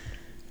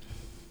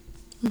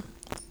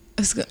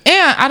 It's good.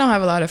 And I don't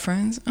have a lot of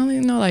friends. I only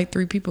know like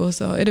 3 people,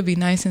 so it'll be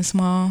nice and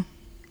small,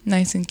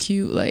 nice and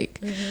cute.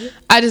 Like,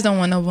 I just don't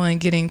want no one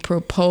getting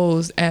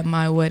proposed at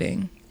my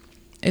wedding.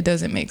 It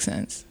doesn't make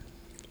sense.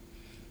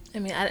 I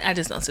mean, I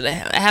just don't see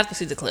that. I have to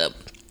see the clip.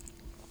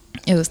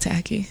 It was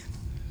tacky.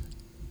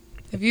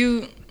 If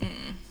you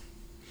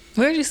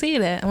Where did you see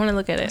it at? I want to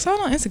look at I it. saw it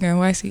on Instagram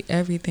where I see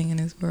everything in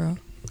this world,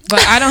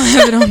 but I don't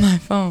have it on my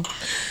phone.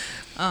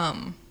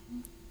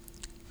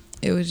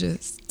 It was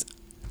just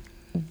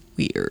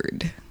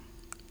weird.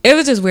 It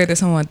was just weird that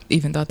someone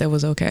even thought that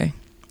was okay,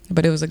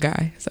 but it was a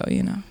guy, so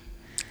you know.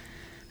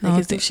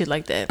 Niggas do shit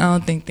like that. I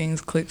don't think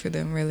things click for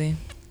them really.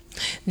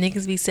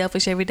 Niggas be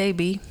selfish every day,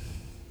 B.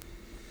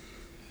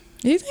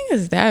 Do you think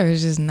it's that or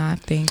is just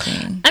not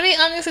thinking? I mean,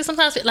 honestly,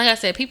 sometimes, like I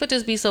said, people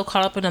just be so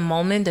caught up in the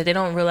moment that they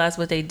don't realize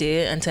what they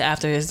did until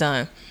after it's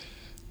done.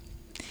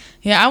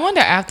 Yeah, I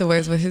wonder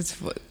afterwards what his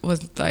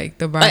was like.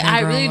 The bride Like, and I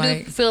groom, really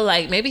like, do feel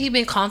like maybe he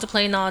been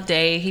contemplating all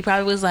day. He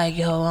probably was like,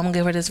 yo, I'm gonna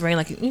give her this ring.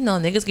 Like, you know,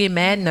 niggas get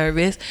mad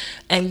nervous.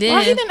 And then,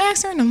 why he didn't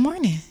ask her in the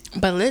morning?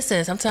 but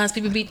listen, sometimes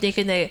people be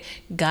thinking that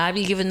God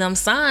be giving them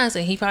signs,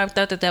 and he probably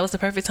thought that was the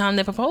perfect time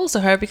to propose to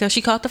her because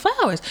she caught the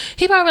flowers.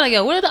 He probably like,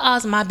 yo, what are the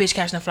odds of my bitch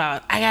catching the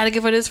flowers? I gotta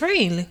give her this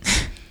ring.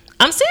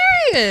 I'm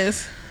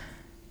serious.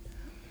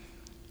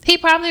 He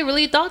probably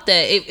really thought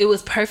that it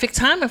was perfect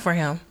timing for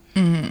him.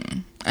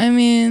 I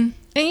mean,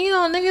 And you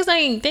know, niggas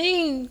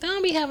they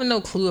don't be having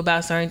no clue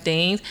about certain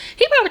things.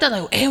 He probably thought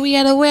like, and we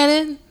at a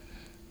wedding.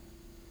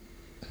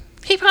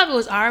 He probably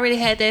was already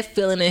had that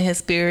feeling in his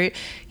spirit.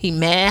 He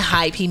mad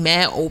hype, he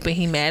mad open,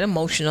 he mad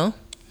emotional.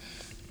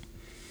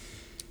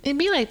 It'd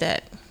be like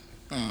that.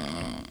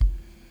 I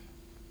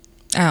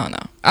don't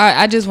know.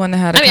 I just wonder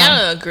how to. I mean,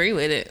 I don't agree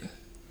with it.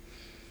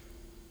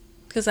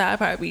 Cause I'd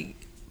probably be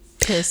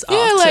pissed Yeah,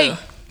 off like,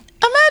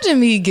 too. imagine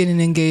me getting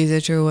engaged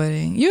at your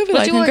wedding. You'd be But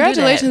like, you wouldn't do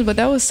congratulations, that. but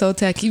that was so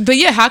tacky. But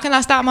yeah, how can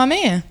I stop my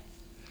man?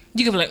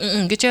 You could be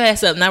like, get your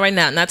ass up, not right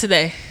now, not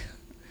today.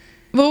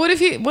 But what if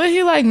he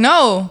like,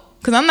 no,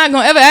 because I'm not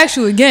gonna ever ask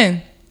you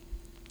again.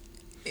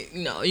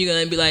 No, you're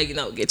gonna be like,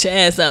 no, get your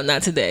ass up,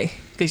 not today.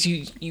 Cause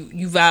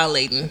you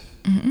violating.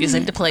 This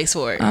ain't the place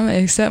for it. I'm gonna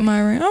accept my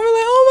ring. I'm like,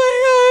 oh my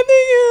God,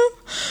 thank you.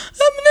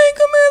 I'm gonna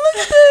come here, look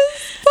at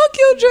this. Fuck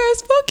your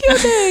dress, fuck your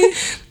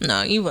day.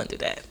 No, you won't do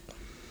that.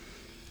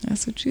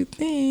 That's what you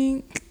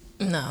think.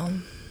 No.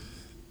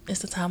 It's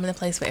the time and the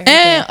place for everything.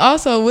 And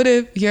also, what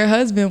if your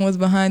husband was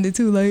behind it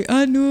too? Like,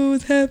 I knew it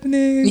was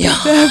happening. Yo.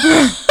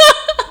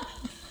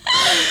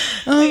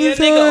 I'm Nigga,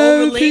 so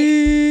nigga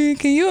happy.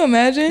 Can you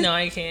imagine? No,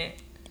 I can't.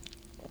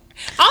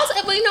 Also,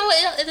 but you know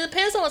what? It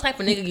depends on what type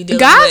of nigga you dealing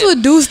Guys with.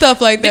 would do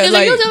stuff like that. Because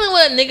Like, if you're dealing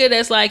with a nigga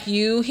that's like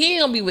you, he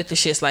ain't gonna be with the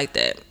shits like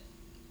that.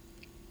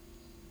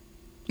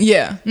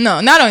 yeah,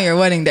 no, not on your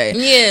wedding day.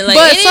 Yeah, like,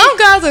 but it some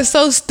guys are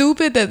so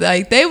stupid that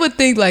like they would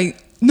think like,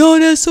 no,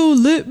 that's so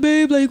lit,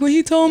 babe. Like when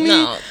he told me,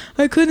 No.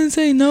 I couldn't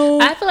say no.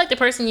 I feel like the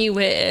person you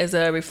with is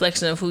a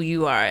reflection of who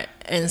you are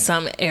in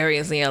some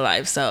areas in your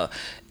life. So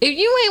if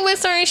you ain't with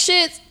certain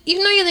shits,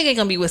 you know your nigga ain't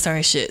gonna be with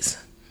certain shits.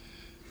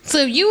 So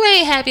if you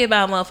ain't happy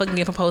about motherfucking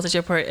getting proposed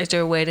at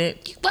your wedding,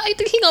 why you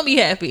think he gonna be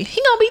happy?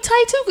 He gonna be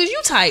tight too, cause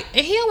you tight,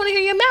 and he don't want to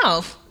hear your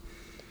mouth.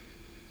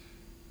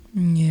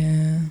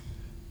 Yeah.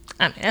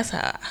 I mean, that's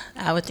how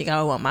I would think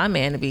I would want my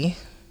man to be.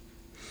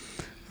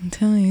 I'm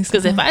telling you.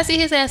 Because if I see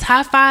his ass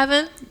high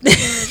fiving,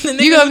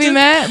 you gonna be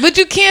mad, but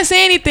you can't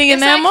say anything in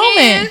that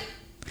moment.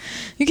 Can.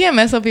 You can't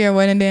mess up your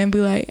wedding day and be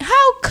like,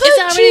 "How could you?"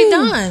 It's already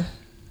done.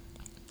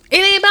 It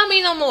ain't about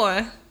me no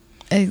more.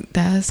 Hey,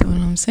 that's what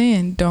I'm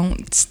saying.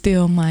 Don't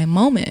steal my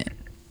moment.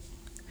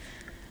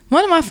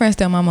 One of my friends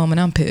stole my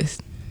moment. I'm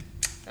pissed.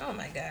 Oh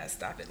my God!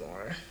 Stop it,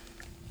 Laura.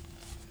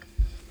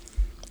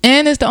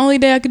 And it's the only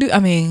day I could do. I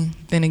mean,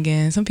 then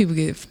again, some people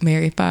get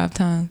married 5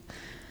 times.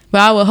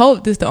 But I would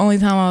hope this is the only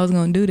time I was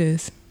going to do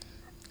this.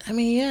 I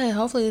mean, yeah,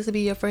 hopefully this will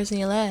be your first and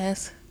your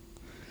last.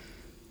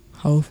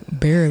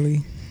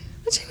 Barely.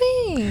 What you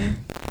mean?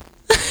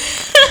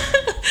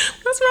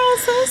 What's wrong,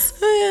 sis?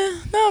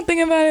 Oh, yeah. Now I'm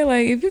thinking about it,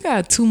 like, if you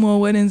got 2 more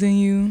weddings in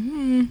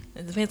you,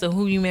 It depends on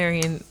who you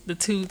marrying the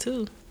two,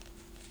 too.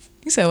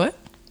 You said what?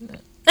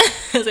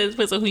 It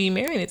depends on who you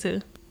marrying it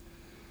to.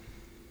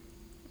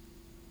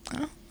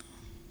 Oh.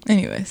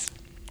 Anyways.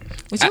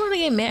 But you want to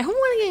get married? Who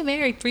want to get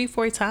married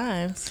 3-4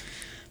 times?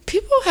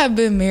 People have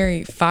been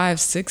married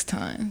 5-6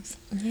 times.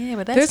 Yeah,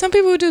 but there's some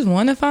people who just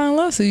want to find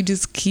love, so you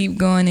just keep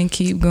going and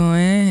keep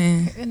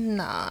going.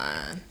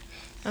 Nah,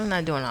 I'm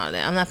not doing all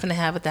that. I'm not gonna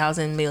have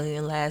 1,000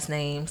 million last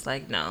names.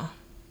 Like, no.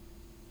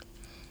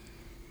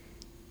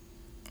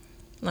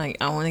 Like,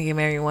 I want to get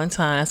married one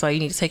time. That's why you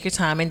need to take your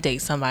time and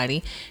date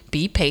somebody.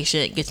 Be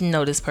patient. Get to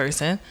know this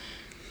person.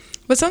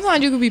 But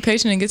sometimes you could be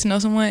patient and get to know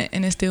someone,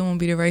 and it still won't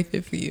be the right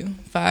fit for you.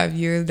 5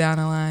 years down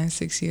the line,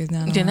 6 years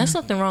down the line. Then there's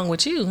something wrong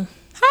with you.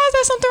 How is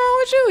that something wrong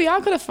with you?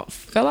 Y'all could have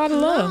fell out of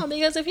love. No,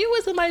 because if you're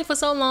with somebody for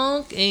so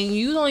long and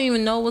you don't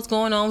even know what's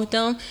going on with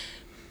them,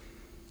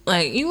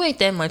 like, you ain't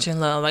that much in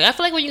love. Like, I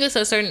feel like when you get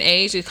to a certain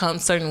age, it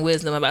comes certain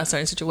wisdom about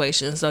certain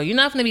situations. So you're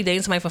not going to be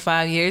dating somebody for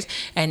 5 years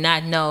and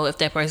not know if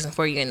that person's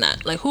for you or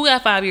not. Like, who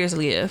got 5 years to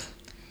live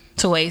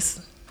to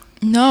waste?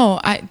 No,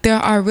 there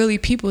are really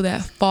people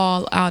that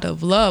fall out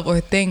of love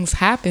or things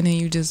happen and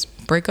you just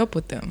break up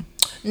with them.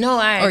 No,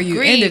 I agree. Or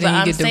you end it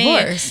and you get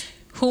divorced.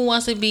 Who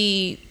wants to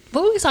be...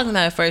 What were we talking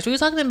about at first? We were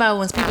talking about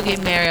when people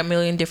get married a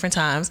million different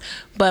times.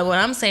 But what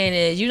I'm saying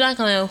is, you're not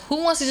going to...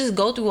 Who wants to just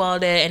go through all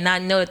that and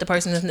not know that the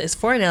person is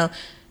for them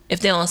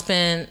if they don't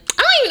spend...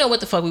 I don't even know what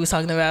the fuck we was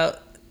talking about.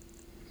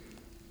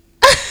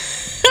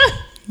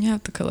 You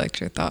have to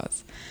collect your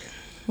thoughts.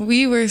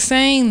 We were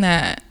saying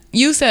that...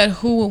 You said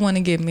who would want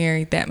to get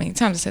married that many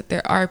times. I said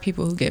there are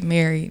people who get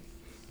married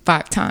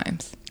 5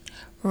 times.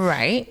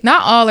 Right.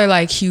 Not all are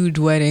like huge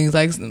weddings.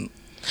 Like,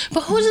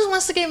 but who just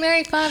wants to get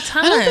married 5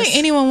 times? I don't think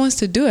anyone wants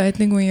to do it. I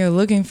think when you're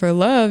looking for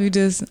love,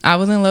 I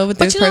was in love with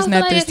this person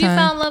at this time. But you don't feel like if you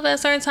found love at a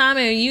certain time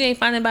and you ain't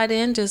finding it by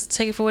then, just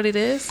take it for what it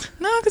is?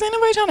 No, because ain't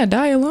nobody trying to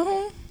die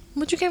alone.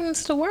 But you came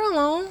into the world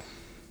alone.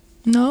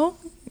 No.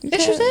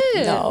 Yes, you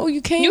did. No,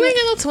 you can't. You ain't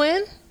got no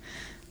twin.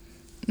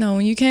 No,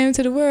 when you came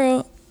into the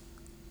world,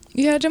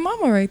 you had your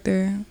mama right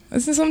there.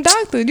 This is some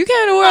doctor. You came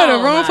to the world,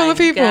 a room full of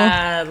people.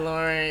 God,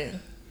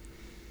 Lauren.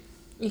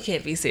 You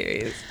can't be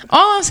serious.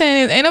 All I'm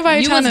saying is, ain't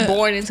nobody trying to... You was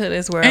born into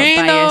this world by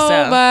yourself.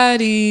 Ain't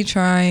nobody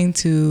trying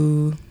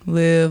to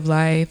live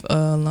life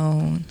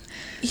alone.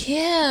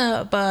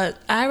 Yeah, but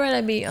I'd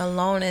rather be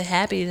alone and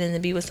happy than to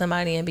be with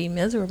somebody and be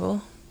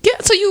miserable. Yeah,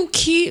 so you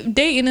keep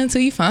dating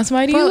until you find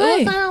somebody you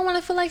like. I don't want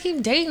to feel like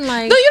keep dating.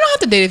 Like, no, you don't have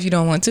to date if you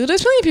don't want to.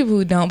 There's plenty of people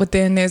who don't, but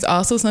then there's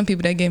also some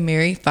people that get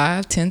married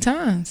 5-10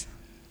 times.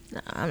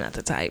 No, I'm not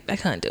the type. I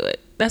can't do it.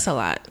 That's a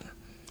lot.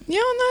 You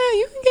don't know.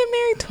 You can get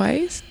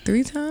married 2,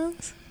 3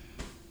 times.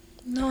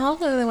 No,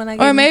 hopefully when I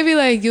get or maybe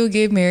like you'll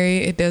get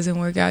married, it doesn't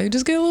work out. You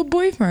just get a little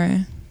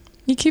boyfriend.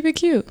 You keep it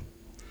cute.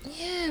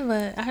 Yeah,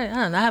 but I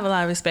don't know. I have a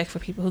lot of respect for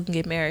people who can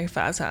get married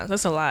 5 times.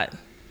 That's a lot.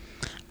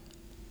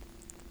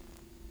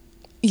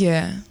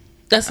 Yeah.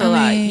 That's a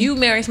lot. You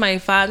marry somebody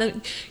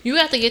 5. You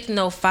have to get to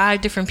know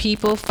 5 different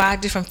people, 5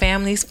 different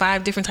families,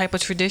 5 different type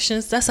of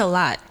traditions. That's a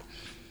lot.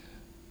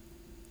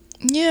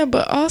 Yeah,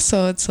 but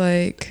also it's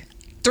like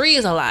 3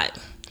 is a lot.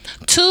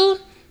 2,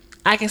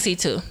 I can see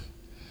 2.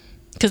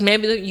 Because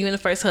maybe you and the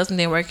first husband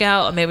didn't work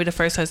out, or maybe the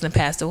first husband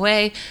passed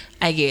away.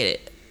 I get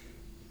it.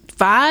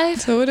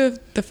 5? So what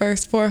if the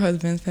first 4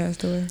 husbands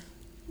passed away?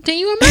 Then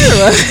you a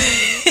murderer.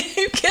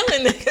 You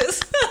killing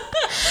niggas.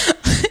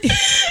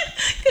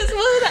 Because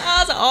what are the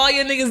odds of all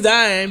your niggas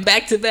dying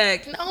back to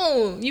back?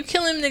 No, you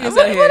killing niggas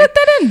out here. What if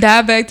they didn't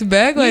die back to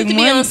back? You need to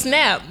be on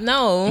Snap.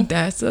 No.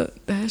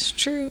 That's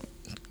true.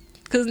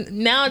 Because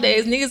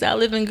nowadays, niggas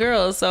outliving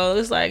girls, so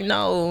it's like,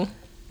 no.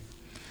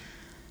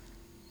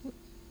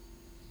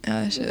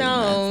 That shit is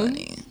not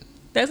funny.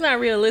 That's not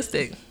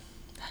realistic.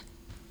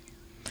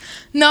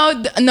 No.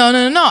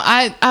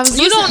 I was.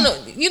 You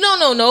don't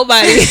know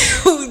nobody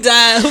who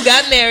died, who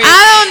got married.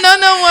 I don't know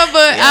no one,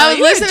 but I was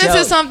listening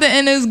to something,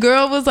 and this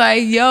girl was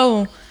like,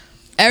 "Yo,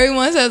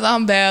 everyone says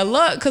I'm bad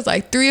luck because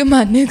like 3 of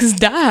my niggas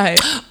died."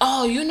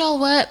 Oh, you know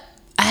what?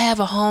 I have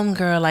a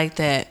homegirl like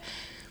that,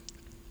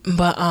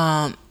 but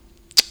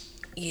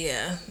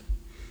yeah.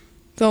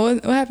 So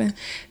what happened?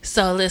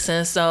 So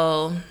listen,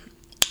 so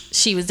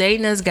she was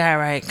dating this guy,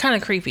 right? Kind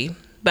of creepy,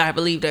 but I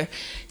believed her.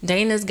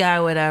 Dating this guy,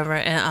 whatever.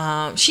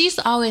 And she used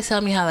to always tell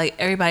me how like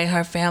everybody in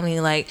her family,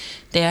 like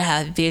they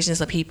have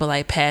visions of people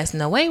like passing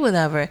away,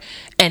 whatever.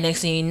 And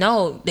next thing you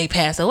know, they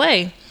pass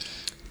away.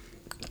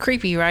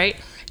 Creepy, right?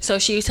 So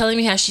she was telling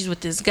me how she's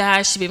with this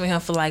guy. She's been with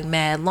him for like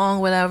mad long,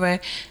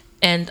 whatever.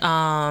 And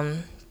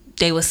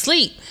they was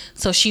asleep.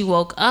 So she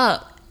woke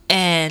up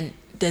and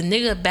the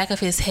nigga back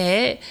of his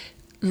head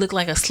looked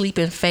like a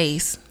sleeping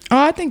face. Oh,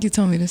 I think you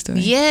told me this story.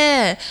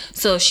 Yeah.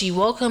 So she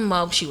woke him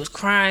up. She was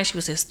crying. She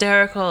was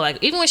hysterical. Like,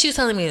 even when she was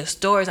telling me the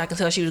stories, I could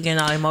tell she was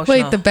getting all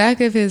emotional. Wait, the back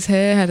of his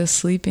head had a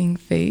sleeping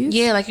face?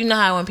 Yeah, like, you know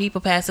how when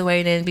people pass away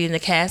and then be in the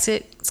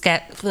casket,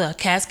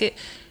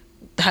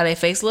 how their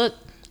face look?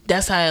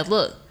 That's how it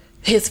looked.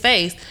 His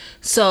face.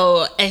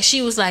 So, and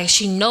she was like,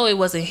 she know it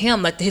wasn't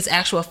him, like his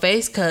actual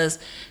face, because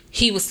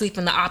he was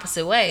sleeping the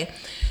opposite way.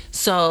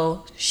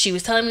 So she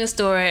was telling me the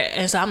story,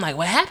 and so I'm like,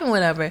 what happened,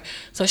 whatever?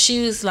 So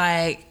she was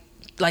like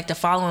the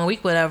following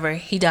week, whatever,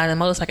 he died in a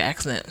motorcycle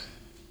accident.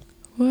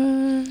 What?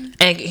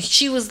 And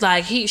she was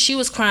like, she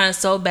was crying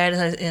so bad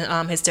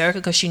and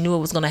hysterical because she knew it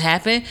was gonna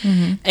happen.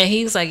 Mm-hmm. And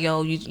he was like,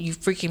 yo, you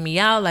freaking me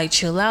out, like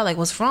chill out, like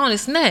what's wrong,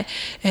 this and that.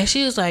 And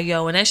she was like,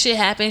 yo, when that shit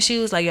happened, she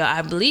was like, yo,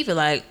 I believe it,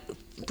 like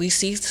we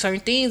see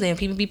certain things and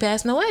people be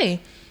passing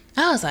away.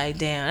 I was like,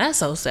 damn, that's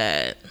so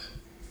sad.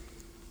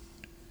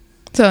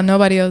 So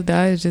nobody else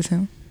died, it's just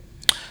him?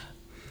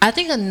 I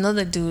think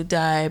another dude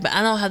died, but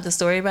I don't have the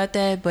story about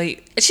that. But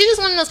she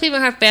just one of those people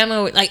in her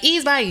family, like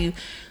Ease by You,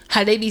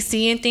 how they be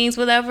seeing things,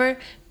 whatever.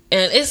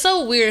 And it's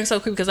so weird and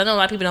so creepy because I know a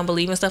lot of people don't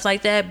believe in stuff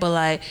like that. But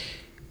like,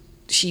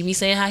 she be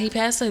saying how he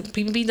passed,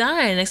 people be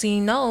dying. Next thing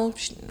you know,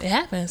 it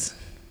happens.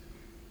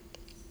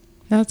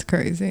 That's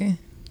crazy.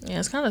 Yeah,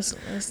 it's kind of.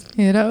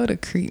 Yeah, that would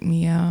have creeped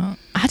me out.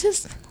 I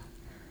just,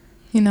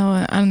 you know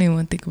what? I don't even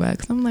want to think about it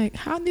because I'm like,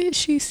 how did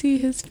she see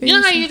his face? You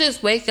know how you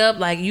just wake up,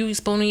 like you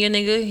spooning your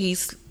nigga,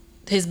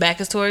 his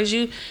back is towards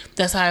you.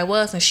 That's how it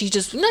was. And she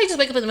just, you just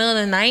wake up in the middle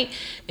of the night,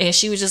 and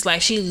she was just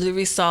like, she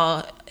literally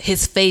saw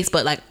his face,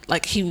 but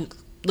like he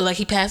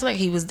passed, like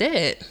he was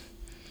dead.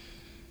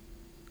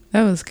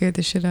 That would scare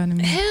the shit out of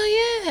me. Hell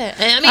yeah!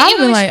 And I mean, I've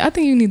been like, I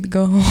think you need to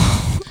go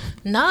home.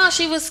 Nah,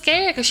 she was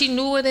scared because she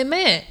knew what it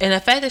meant, and the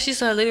fact that she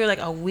saw literally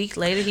like a week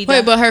later he died.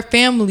 Wait, but her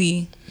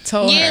family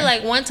told her. Yeah,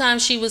 like one time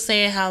she was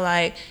saying how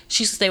like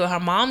she used to stay with her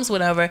mom's,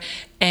 whatever,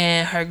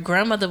 and her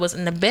grandmother was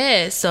in the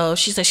bed. So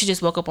she said she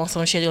just woke up on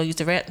someone, she had to go use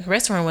the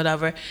restroom,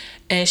 whatever.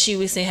 And she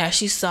was saying how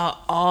she saw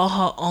all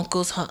her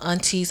uncles, her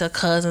aunties, her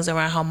cousins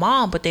around her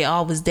mom, but they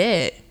all was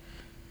dead.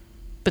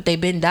 But they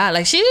been died.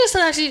 Like she just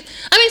said, I mean,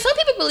 some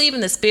people believe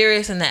in the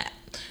spirits and that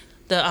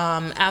the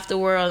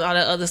afterworld, all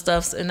that other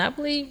stuff, and I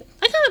kind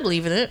of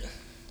believe in it.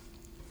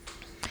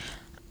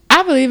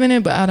 I believe in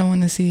it, but I don't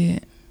want to see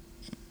it.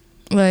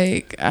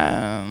 Like,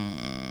 I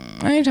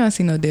ain't trying to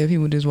see no dead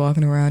people just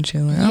walking around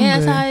chilling. Yeah,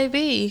 that's how it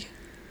be.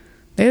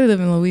 They live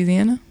in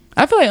Louisiana.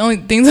 I feel like only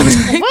things like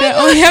that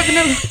only happen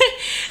in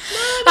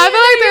I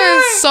feel like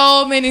there's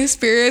so many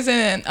spirits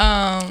in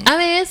I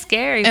mean, it's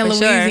scary in for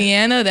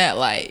Louisiana sure. that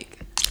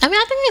like I mean,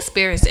 I think it's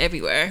spirits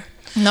everywhere.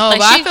 No, like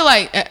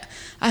but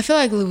I feel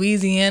like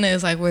Louisiana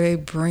is like where they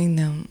bring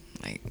them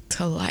like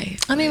to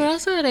life. I mean, but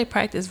also they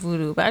practice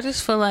voodoo, but I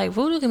just feel like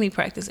voodoo can be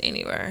practiced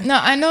anywhere. No,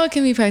 I know it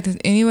can be practiced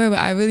anywhere, but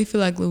I really feel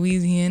like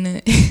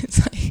Louisiana is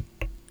like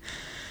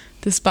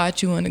the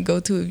spot you want to go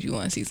to if you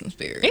want to see some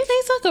spirits. You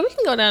think so? 'Cause we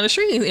can go down the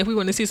street if we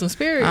want to see some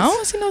spirits. I don't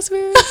want to see no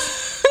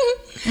spirits.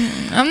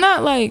 I'm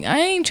not like, I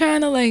ain't trying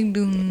to like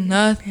do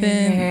nothing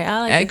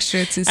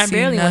extra to see. I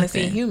barely want to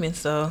see humans,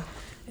 so.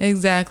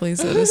 Exactly.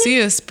 So to see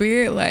a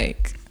spirit,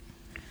 like,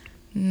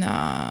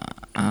 nah,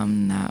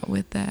 I'm not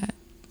with that.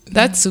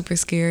 That's super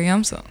scary.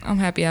 I'm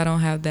happy I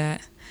don't have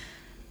that.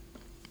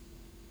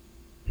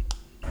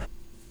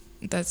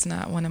 That's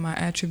not one of my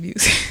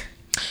attributes.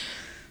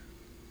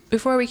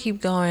 Before we keep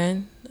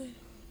going,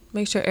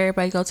 make sure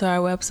everybody go to our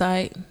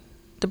website,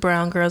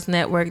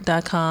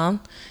 thebrownGirlsNetwork.com.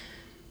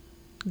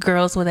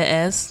 Girls with an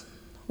S.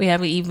 We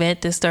have an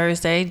event this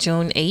Thursday,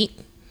 June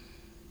 8th,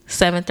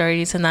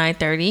 7:30 to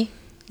 9:30,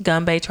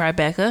 Gun Bay,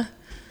 Tribeca.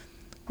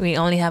 We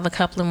only have a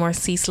couple of more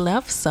seats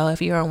left, so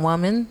if you're a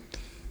woman,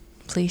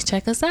 please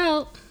check us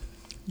out.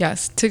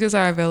 Yes, tickets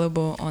are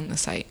available on the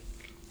site.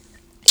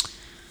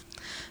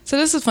 So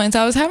this is fun.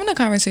 So I was having a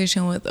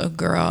conversation with a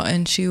girl,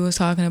 and she was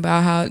talking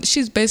about how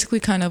she's basically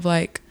kind of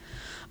like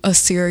a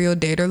serial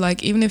dater.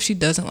 Like, even if she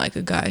doesn't like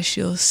a guy,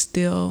 she'll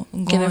still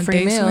go on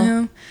dates with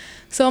him.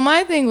 So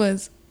my thing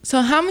was,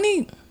 so how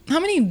many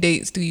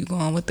dates do you go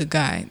on with the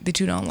guy that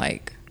you don't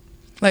like?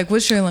 Like,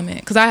 what's your limit?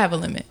 Because I have a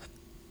limit.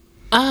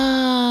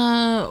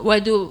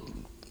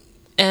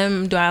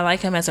 Do I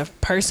like him as a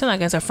person,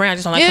 like as a friend? I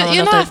just don't like him.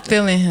 You're not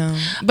feeling him,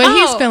 but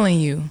he's feeling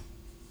you.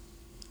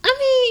 I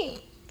mean,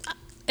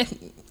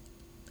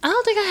 I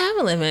don't think I have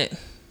a limit.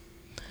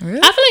 Really?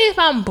 I feel like if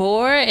I'm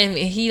bored and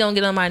he don't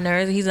get on my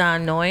nerves and he's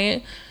not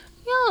annoying,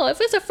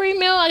 if it's a free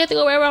meal, I get to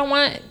go wherever I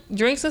want,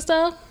 drinks and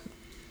stuff,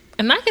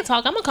 and I can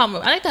talk. I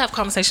like to have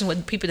conversations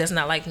with people that's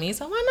not like me,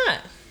 so why not?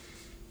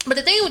 But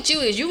the thing with you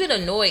is you get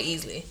annoyed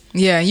easily.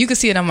 Yeah, you can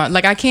see it on my,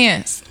 like, I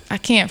can't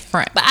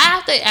front. But I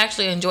have to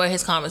actually enjoy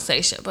his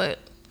conversation. But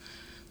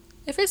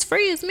if it's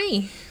free, it's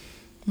me.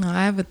 No,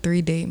 I have a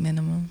 3-date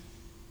minimum.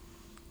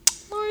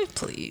 Lord,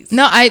 please.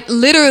 No, I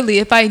literally,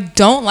 if I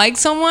don't like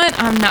someone,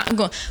 I'm not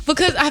going.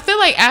 Because I feel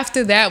like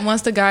after that,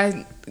 once the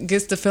guy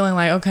gets the feeling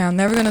like, okay, I'm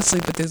never going to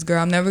sleep with this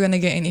girl. I'm never going to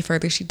get any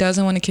further. She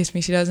doesn't want to kiss me.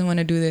 She doesn't want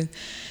to do this.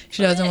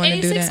 She doesn't want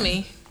to do that.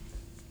 Me.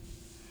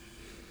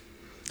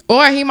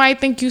 Or he might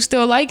think you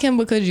still like him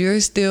because you're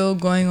still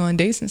going on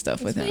dates and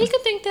stuff with him. He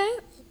could think that.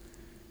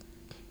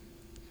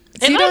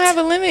 So you don't have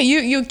a limit.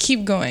 You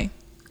keep going.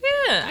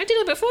 Yeah, I did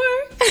it before.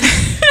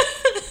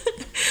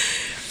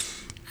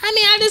 I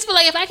mean, I just feel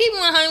like if I keep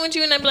 100 with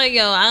you and I be like,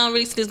 yo, I don't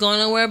really see this going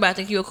nowhere, but I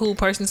think you're a cool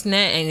person to that,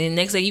 and then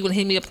next day you want to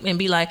hit me up and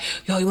be like,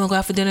 yo, you want to go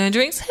out for dinner and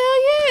drinks?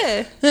 Hell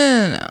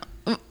yeah.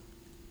 No.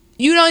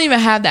 You don't even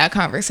have that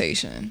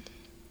conversation.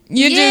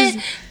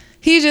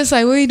 He's just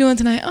like, what are you doing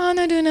tonight? Oh, I'm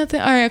not doing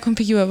nothing. All right, I'll come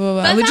pick you up. Blah,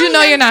 blah. But you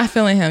know you're not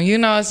feeling him. You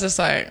know it's just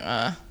like,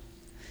 I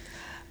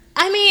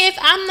mean,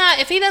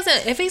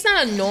 if he's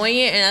not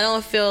annoying and I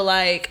don't feel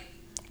like,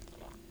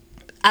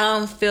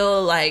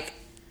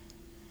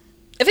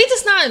 if he's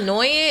just not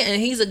annoying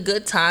and he's a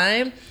good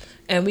time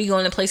and we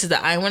going to places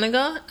that I want to go,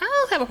 I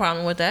don't have a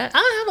problem with that. I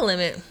don't have a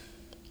limit.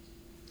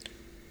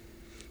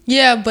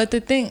 Yeah, but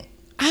the thing,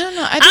 I don't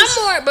know.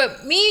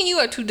 But me and you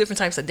are two different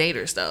types of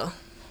daters, though.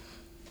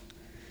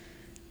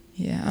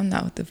 Yeah, I'm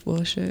not with the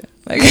bullshit.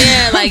 Like,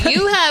 yeah, like you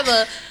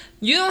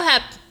don't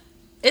have.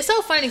 It's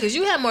so funny because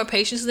you have more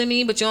patience than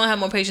me, but you don't have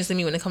more patience than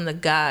me when it comes to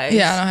guys.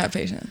 Yeah, I don't have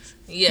patience.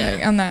 Yeah,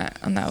 like,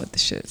 I'm not with the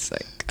shits.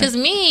 Like, because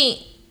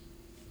me,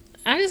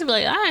 I just be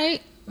like, all right,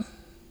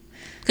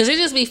 because it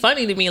just be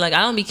funny to me. Like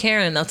I don't be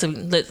caring enough to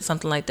let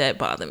something like that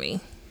bother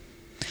me.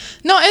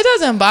 No, it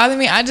doesn't bother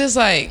me. I just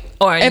like,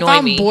 or annoy if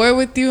I'm me. bored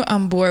with you,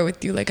 I'm bored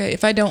with you. Like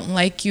if I don't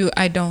like you,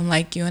 I don't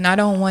like you, and I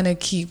don't want to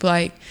keep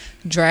like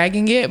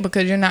dragging it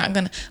because you're not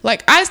gonna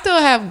like. I still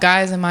have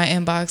guys in my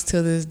inbox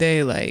till this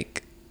day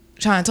like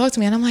trying to talk to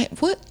me, and I'm like,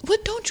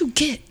 what don't you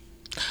get?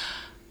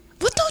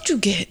 What don't you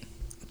get?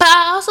 But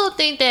I also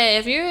think that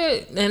if you're,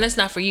 and that's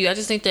not for you, I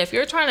just think that if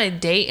you're trying to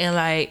date and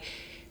like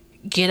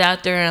get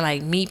out there and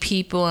like meet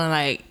people and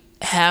like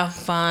have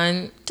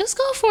fun, just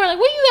go for it. Like,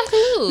 what do you got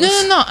to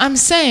lose? No. I'm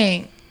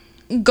saying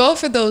go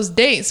for those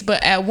dates,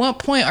 but at what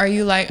point are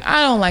you like,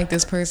 I don't like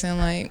this person?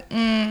 Like,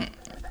 I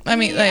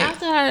mean, like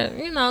after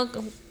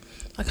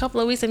a couple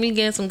of weeks of me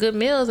getting some good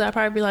meals, I'd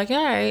probably be like,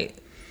 all right.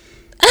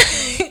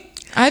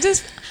 I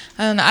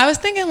don't know. I was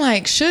thinking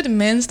like, should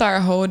men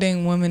start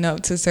holding women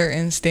up to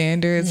certain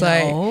standards? No.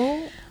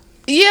 Like,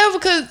 yeah,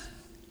 because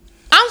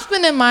I'm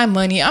spending my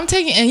money. I'm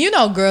taking,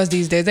 and girls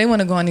these days, they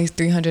want to go on these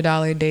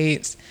 $300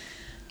 dates.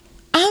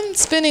 I'm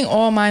spending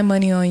all my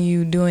money on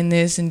you doing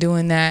this and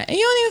doing that, and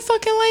you don't even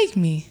fucking like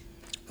me.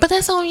 But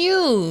that's on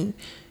you.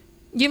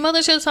 Your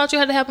mother should have taught you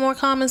how to have more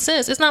common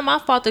sense. It's not my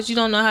fault that you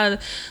don't know how to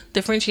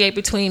differentiate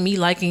between me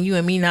liking you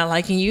and me not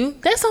liking you.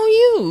 That's on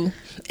you.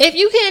 If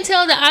you can't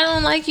tell that I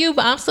don't like you,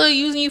 but I'm still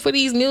using you for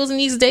these meals and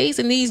these dates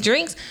and these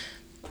drinks,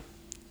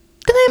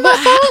 that ain't my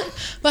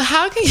fault. But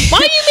how can you? Why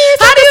do you mean?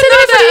 How do you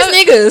know that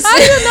these niggas? How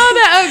do you know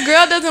that a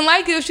girl doesn't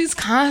like you if she's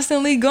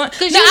constantly going?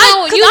 Because you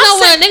know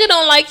when a nigga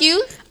don't like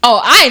you. Oh,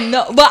 I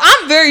know, but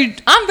I'm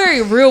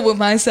very real with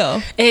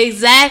myself.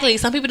 Exactly.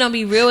 Some people don't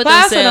be real with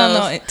themselves. themselves. I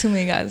also don't know too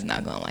many guys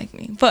not gonna like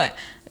me, but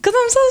because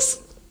I'm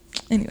so.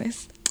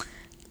 Anyways,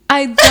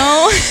 I don't.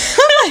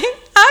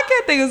 I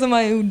can't think of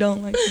somebody who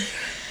don't like me,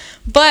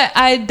 but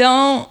I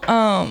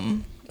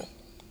don't.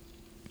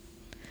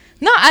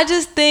 No, I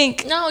just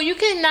think. No, you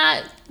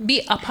cannot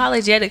be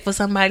apologetic for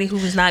somebody who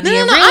is not being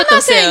real with I'm not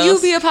themselves. saying you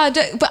be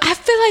apologetic, but I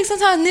feel like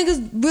sometimes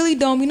niggas really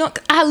don't be know.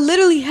 I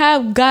literally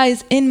have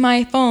guys in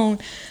my phone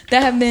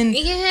that have been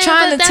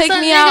trying to take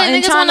me out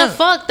and trying to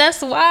fuck.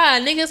 That's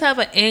why niggas have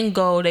an end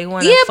goal. They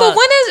want to. Yeah, fuck. but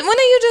when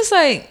are you just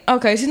like,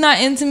 okay, she's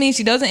not into me.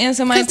 She doesn't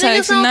answer my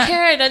text. Niggas don't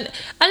care. I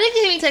think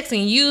he be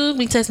texting you,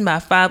 be texting by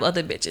 5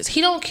 other bitches.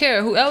 He don't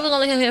care. Whoever's gonna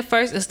let him hit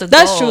first is the goal.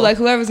 That's true. Like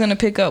whoever's gonna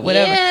pick up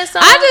whatever. Yeah, so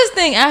I just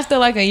think after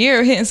like a year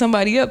of hitting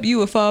somebody up, you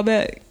would fall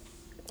back.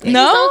 Niggas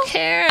don't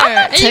care.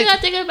 And you gotta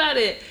think about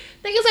it.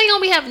 Niggas ain't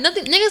gonna be having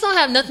nothing. Niggas don't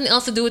have nothing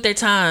else to do with their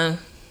time.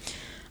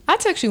 I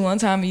text you one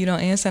time and you don't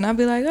answer, and I'll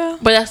be like, oh.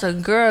 But that's a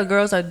girl.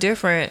 Girls are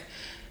different.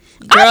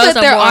 I bet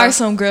there are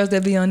some girls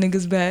that be on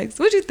niggas' backs.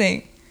 What you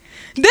think?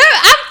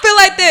 I feel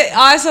like there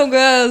are some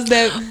girls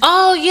that.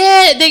 Oh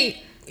yeah,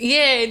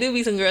 it do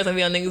be some girls that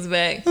be on niggas'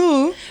 back. Who?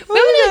 Remember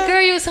that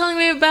girl you was telling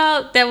me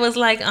about that was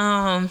like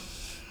trying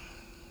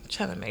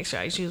to make sure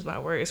I choose my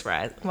words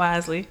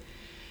wisely.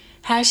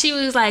 How she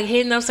was like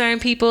hitting up certain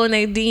people in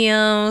their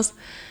DMs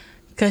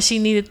because she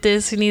needed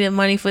this, she needed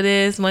money for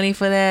this, money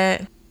for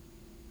that.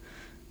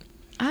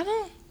 I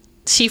don't.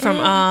 She from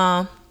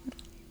Oh.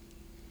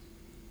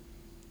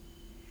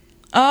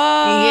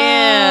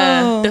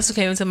 Yeah, that's what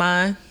came into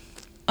mind.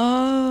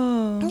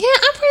 Oh.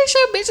 Yeah, I'm pretty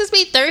sure bitches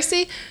be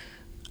thirsty.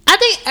 I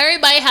think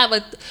everybody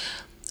have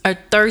a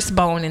thirst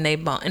bone in their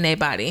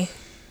body.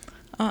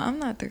 Oh, I'm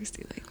not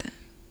thirsty like that.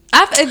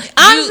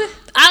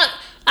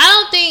 I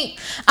don't think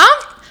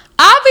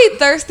I'll be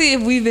thirsty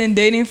if we've been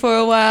dating for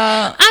a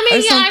while. I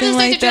mean, or yeah, I something just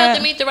like think that you have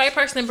to meet the right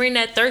person and bring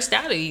that thirst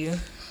out of you.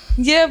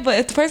 Yeah, but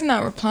if the person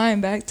not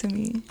replying back to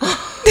me,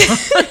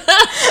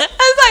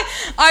 it's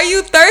like, are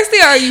you thirsty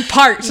or are you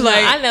parched? No,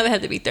 like, I never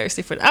had to be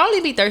thirsty for. I only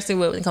be thirsty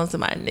when it comes to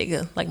my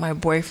nigga, like my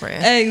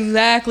boyfriend.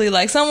 exactly,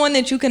 like someone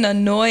that you can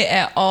annoy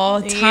at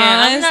all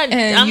times,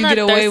 and you get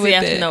away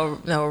with it.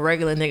 No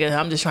regular nigga.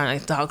 I'm just trying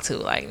to talk to.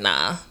 Like,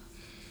 nah.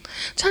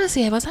 I'm trying to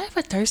see, was I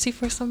ever thirsty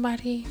for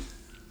somebody?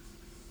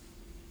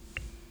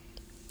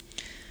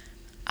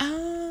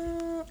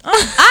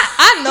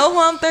 I know who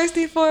I'm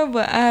thirsty for,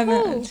 but I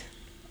haven't. Who?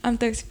 I'm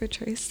thirsty for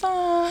Trey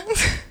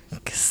Songz.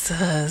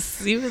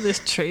 Sus, even this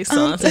Trey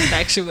Songz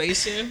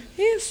infatuation.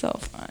 He is so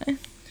fine.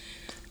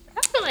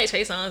 I feel like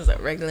Trey Songz is a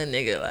regular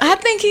nigga. Like, I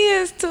think he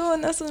is too,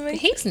 and that's what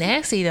makes. he's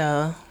nasty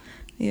though.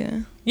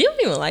 Yeah. You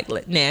don't even like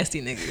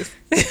nasty niggas.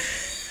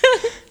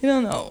 You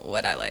don't know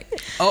what I like.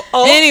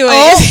 Oh.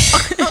 Anyways.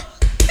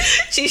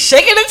 She's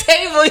shaking the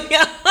table,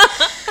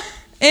 y'all.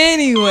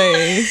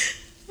 Anyways.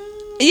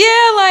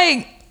 Yeah,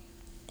 like,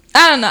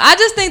 I don't know. I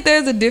just think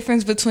there's a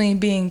difference between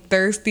being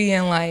thirsty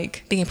and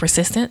like Being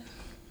persistent.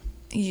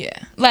 Yeah.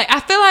 Like, I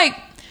feel like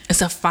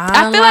It's a fine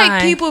I feel line.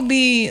 like people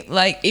be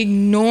like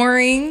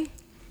ignoring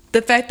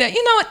the fact that,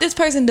 you know what, this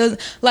person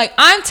doesn't, like,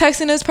 I'm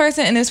texting this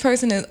person and this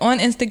person is on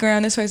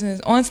Instagram, this person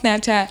is on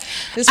Snapchat,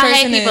 this person I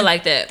hate people is,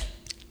 like that.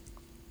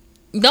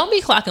 Don't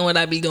be clocking what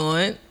I be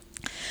doing.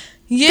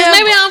 yeah, Cause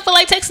maybe I don't feel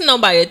like texting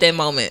nobody at that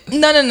moment.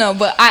 no,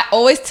 but I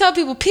always tell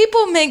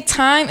people make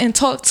time and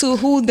talk to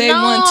who they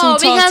No, want to talk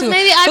because to.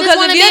 maybe I just because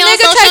wanna if your be on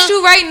nigga text social-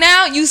 you right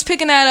now, you's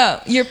picking that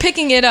up. You're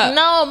picking it up.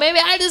 No, maybe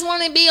I just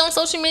want to be on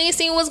social media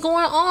seeing what's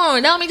going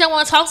on. That don't mean I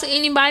want to talk to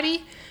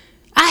anybody.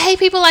 I hate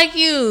people like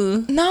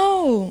you.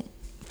 No.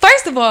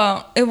 First of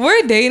all, if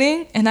we're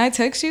dating and I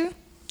text you,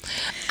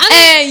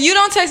 and you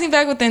don't text me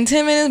back within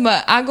 10 minutes,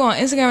 but I go on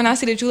Instagram and I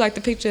see that you like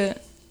the picture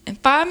in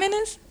 5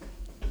 minutes,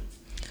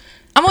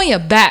 I'm on your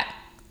back.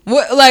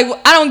 What? Like,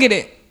 I don't get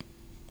it.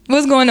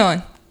 What's going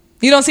on?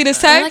 You don't see this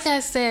text? Like I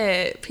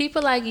said,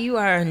 people like you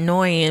are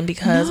annoying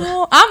because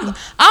No,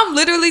 I'm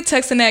literally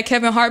texting that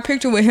Kevin Hart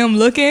picture with him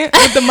looking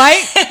with the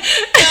mic.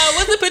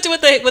 what's the picture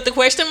with the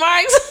question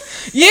marks?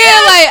 Yeah,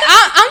 like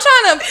I'm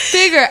trying to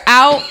figure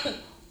out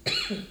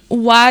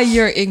why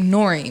you're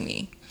ignoring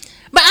me.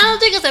 But I don't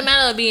think it's a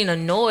matter of being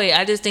annoyed.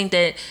 I just think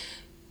that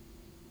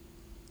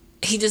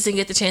he just didn't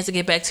get the chance to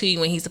get back to you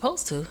when he's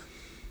supposed to.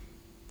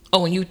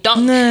 Or when you thought.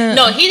 Nah.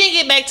 No, he didn't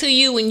get back to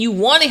you when you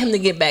wanted him to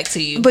get back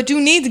to you. But you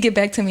need to get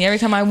back to me every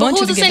time I want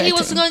you to who's get say back he to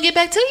was me. going to get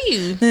back to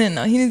you?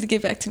 No, he needs to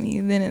get back to me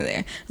then and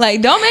there.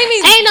 Like, don't make me.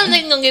 Ain't no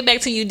nigga gonna get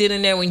back to you then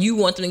and there when you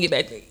want them to get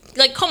back to you.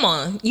 Like, come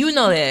on. You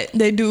know that.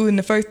 They do in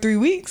the first 3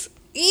 weeks.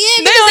 Yeah,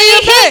 They because don't they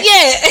ain't get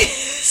hit yet.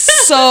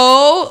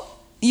 So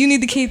you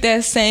need to keep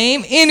that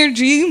same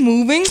energy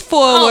moving Oh,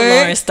 forward.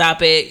 Lauren,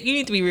 stop it. You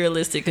need to be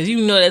realistic because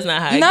you know that's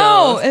not how it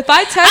No, goes. if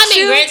I text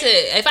you,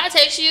 Granted, if I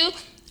text you,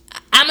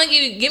 I'm gonna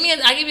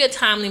I give you a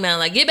timely amount.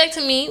 Like, get back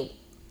to me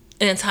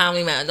in a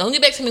timely amount. Don't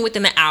get back to me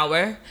within an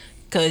hour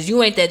because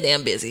you ain't that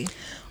damn busy.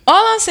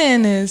 all I'm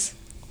saying is,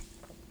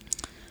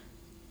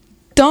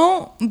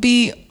 don't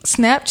be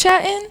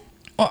Snapchatting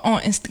or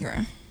on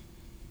Instagram.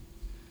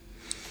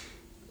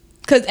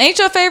 Cause ain't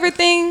your favorite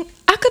thing?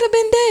 I could have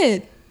been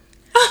dead.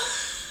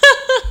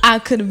 I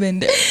could have been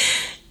dead.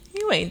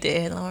 You ain't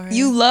dead, Lauren.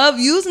 You love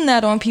using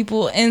that on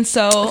people, and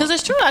so because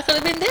it's true. I could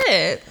have been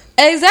dead.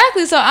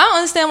 exactly. So I don't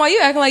understand why you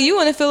acting like you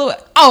want to feel away.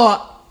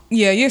 Oh,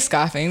 yeah, you're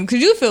scoffing because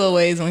you feel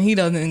away when he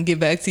doesn't get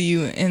back to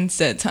you in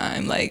said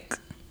time. Like,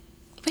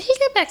 But he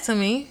get back to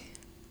me.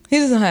 he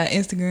doesn't have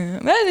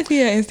Instagram. Imagine if he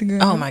had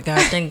Instagram. Oh my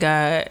God, thank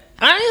God.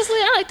 Honestly,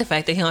 I like the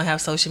fact that he don't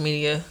have social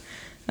media.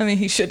 I mean,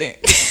 he shouldn't.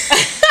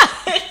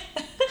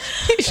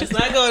 Let's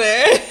not go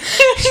there.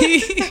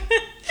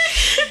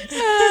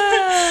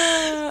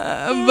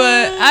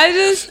 But I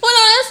just, Well,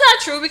 no, that's not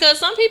true because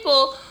some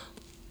people.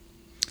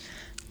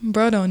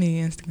 bro, don't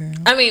need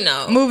Instagram. I mean,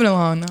 no. Moving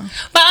along now.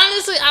 But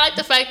honestly, I like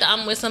the fact that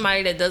I'm with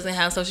somebody that doesn't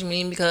have social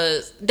media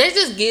because that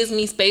just gives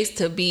me space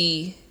to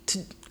be.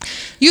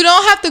 You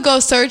don't have to go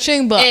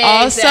searching, but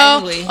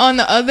Exactly. also on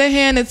the other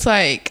hand, it's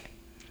like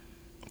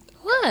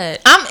What?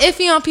 I'm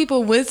iffy on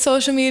people with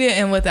social media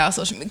and without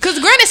social media. Because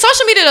granted,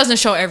 social media doesn't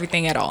show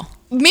everything at all.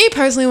 Me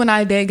personally, when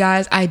I date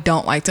guys, I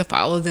don't like to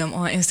follow them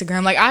on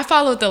Instagram. Like, I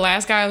followed the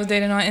last guy I was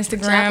dating on Instagram.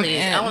 Exactly.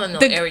 And I wanna know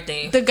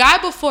everything. The guy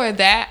before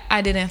that,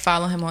 I didn't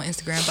follow him on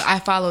Instagram, but I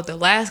followed the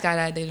last guy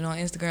that I dated on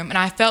Instagram. And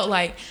I felt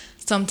like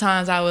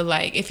sometimes I would,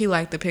 like, if he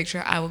liked the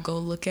picture, I would go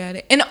look at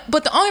it.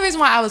 But the only reason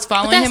why I was But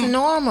following that's him,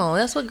 normal.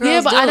 That's what girls do.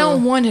 yeah, but I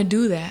don't want to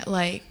do that.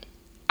 Like,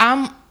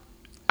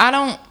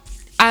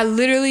 I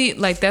literally,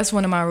 like, that's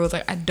one of my rules.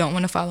 Like, I don't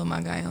want to follow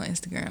my guy on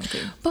Instagram.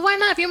 But why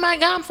not? If you're my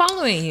guy, I'm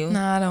following you.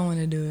 Nah, I don't want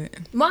to do it.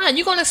 Why?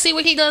 You're gonna see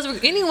what he does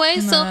anyway.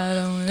 Nah, So I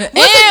don't want to.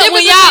 what's the And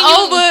when difference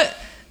y'all between you- over,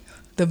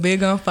 the big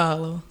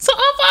unfollow. so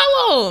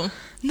unfollow.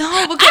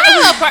 No, because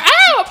I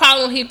have a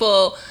problem with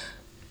people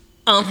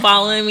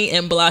unfollowing me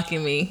and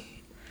blocking me.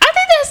 I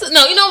think that's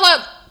no. You know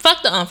what?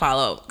 fuck the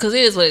unfollow, because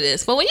it is what it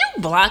is. But when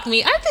you block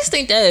me, I just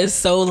think that is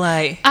so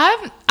like...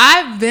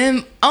 I've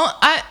been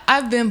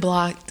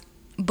blocked,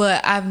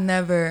 but I've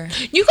never...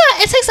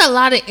 It takes a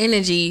lot of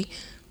energy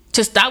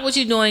to stop what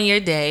you're doing in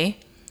your day,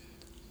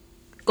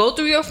 go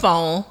through your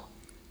phone,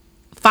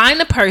 find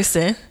the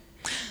person,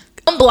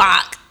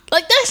 unblock.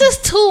 Like, that's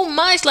just too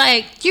much.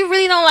 Like, you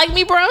really don't like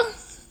me, bro?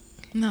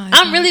 No,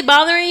 I'm really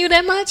bothering you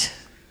that much?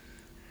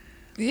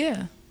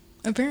 Yeah,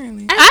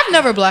 apparently. I've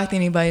never blocked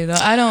anybody, though.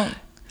 I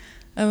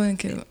wouldn't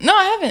care. No,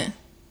 I haven't.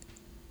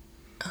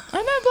 I've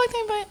never blocked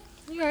anybody.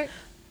 You're right.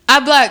 I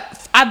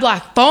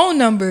block phone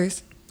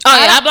numbers. Oh,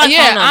 yeah, I block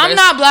phone numbers. I'm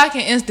not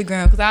blocking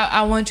Instagram because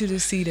I want you to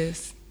see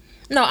this.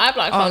 No, I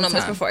blocked phone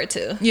numbers before,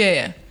 too.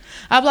 Yeah.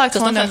 I block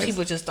phone numbers. Because sometimes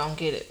people just don't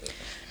get it.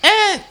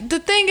 And the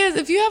thing is,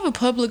 if you have a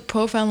public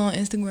profile on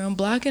Instagram,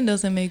 blocking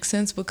doesn't make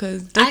sense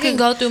because I can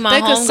go through my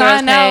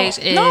homegirl's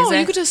page.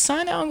 You could just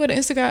sign out and go to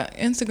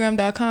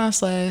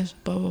Instagram.com/blah,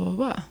 blah, blah,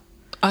 blah.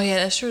 Oh, yeah,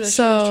 that's true. That's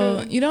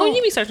true. You don't... Who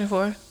you be searching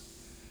for?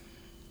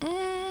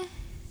 I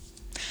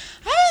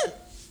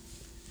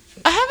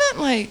haven't,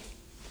 like,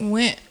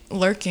 went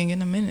lurking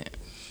in a minute.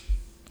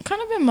 I've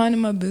kind of been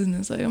minding my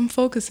business. Like, I'm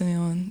focusing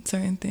on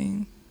certain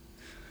things.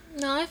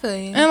 No, I feel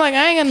you. And, like,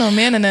 I ain't got no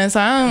man in that, so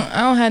I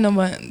don't have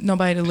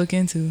nobody to look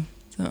into.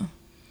 So,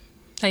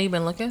 have you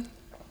been looking?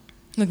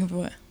 Looking for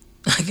what?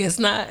 I guess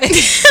not.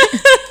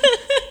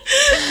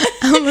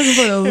 I'm looking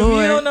for the Lord.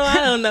 If you don't know, I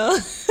don't know.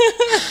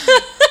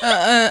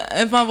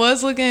 If I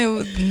was looking, it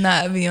would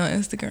not be on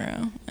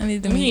Instagram. We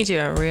need you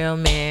a real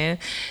man.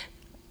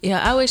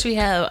 Yeah, I wish we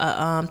had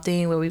a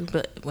thing where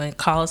when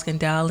callers can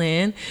dial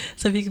in,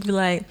 so we can be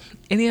like,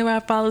 any of our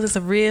followers is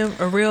a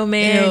real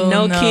man,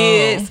 no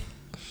kids.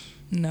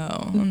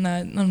 No, I'm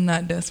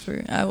not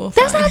desperate. I will.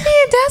 That's not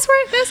being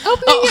desperate. That's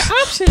opening your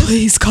options.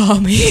 Please call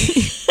me.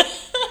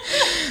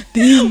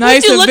 These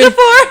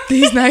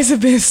nights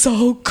have been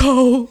so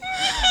cold.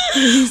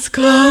 Please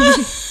call me.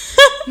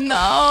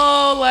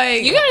 No,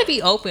 like, you gotta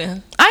be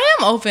open. I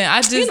am open.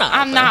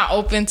 I'm not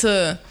open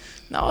to.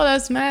 No,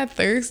 that's mad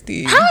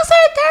thirsty. How is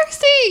that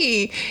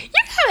thirsty? You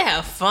gotta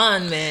have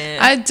fun, man.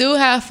 I do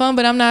have fun,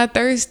 but I'm not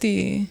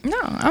thirsty. No,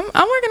 I'm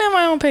working at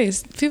my own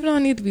pace. People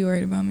don't need to be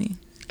worried about me.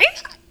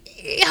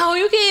 Yo,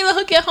 you can't even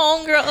hook your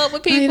homegirl up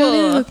with people.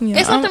 There's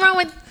nothing wrong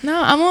with...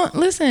 No,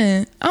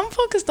 listen, I'm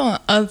focused on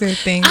other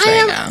things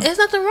now. There's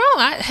nothing wrong.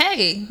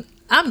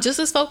 I'm just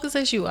as focused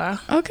as you are.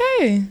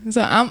 Okay.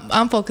 So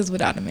I'm focused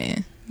without a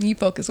man. You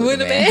focus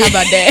with a man. How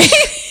about that?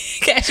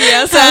 Catch me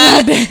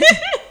outside.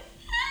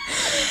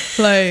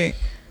 Like,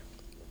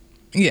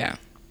 yeah.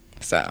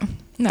 So,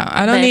 no,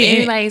 I don't need... If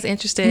anybody's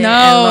interested no,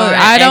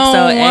 I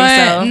don't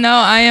want... No,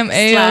 I am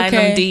A-okay. Slide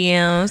them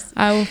DMs.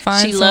 I will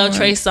find She loved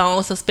Trey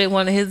Songz, so spit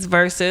one of his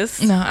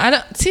verses. No, I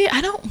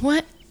don't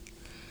want...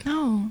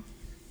 No.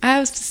 I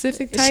have a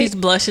specific type. She's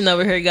blushing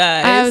over her,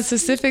 guys. I have a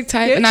specific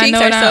type, Your and I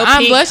know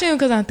I'm blushing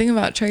because I'm thinking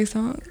about Trey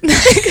Songz.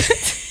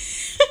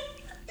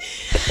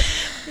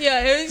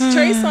 Yeah, if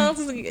Trey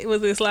Songz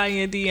was sliding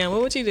your DM,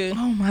 what would you do?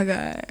 Oh my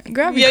God.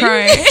 Grab me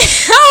crying.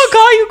 I would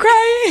call you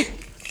crying.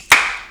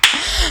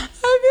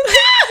 I'd be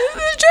like,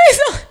 this is Trey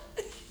Songz.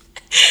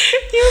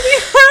 You'd be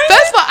crying.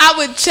 First of all, I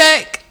would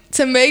check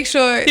to make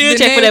sure. You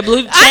check for that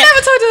blue check. I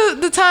never told you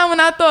the time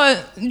when I thought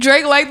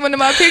Drake liked one of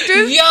my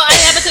pictures. Yo,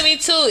 it happened to me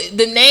too.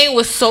 The name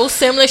was so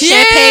similar.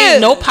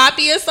 Champagne, no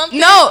poppy or something.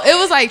 No, it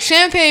was like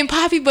Champagne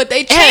Poppy, but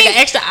they changed. It had like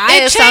an extra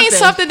eye or something. They changed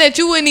something that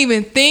you wouldn't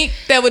even think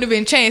that would have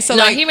been changed. So,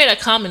 no, like, he made a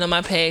comment on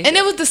my page, and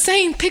it was the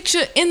same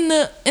picture in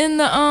the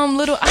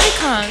little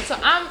icon.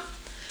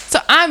 So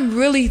I'm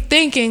really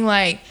thinking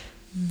like,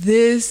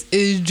 this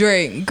is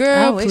Drake,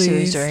 girl. I wish please. it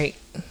was Drake.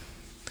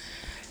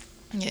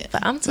 Yeah,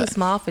 but I'm too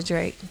small for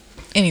Drake.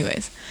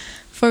 Anyways,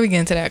 before we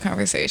get into that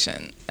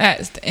conversation,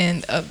 that's the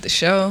end of the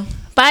show.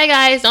 Bye,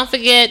 guys. Don't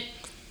forget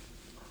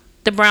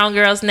the Brown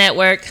Girls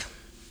Network,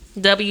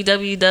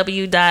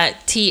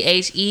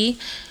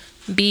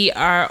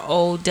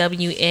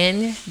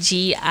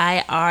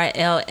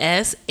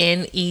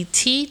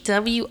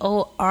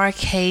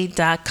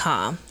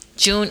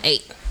 June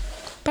 8th.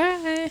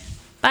 Bye.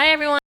 Bye,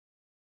 everyone.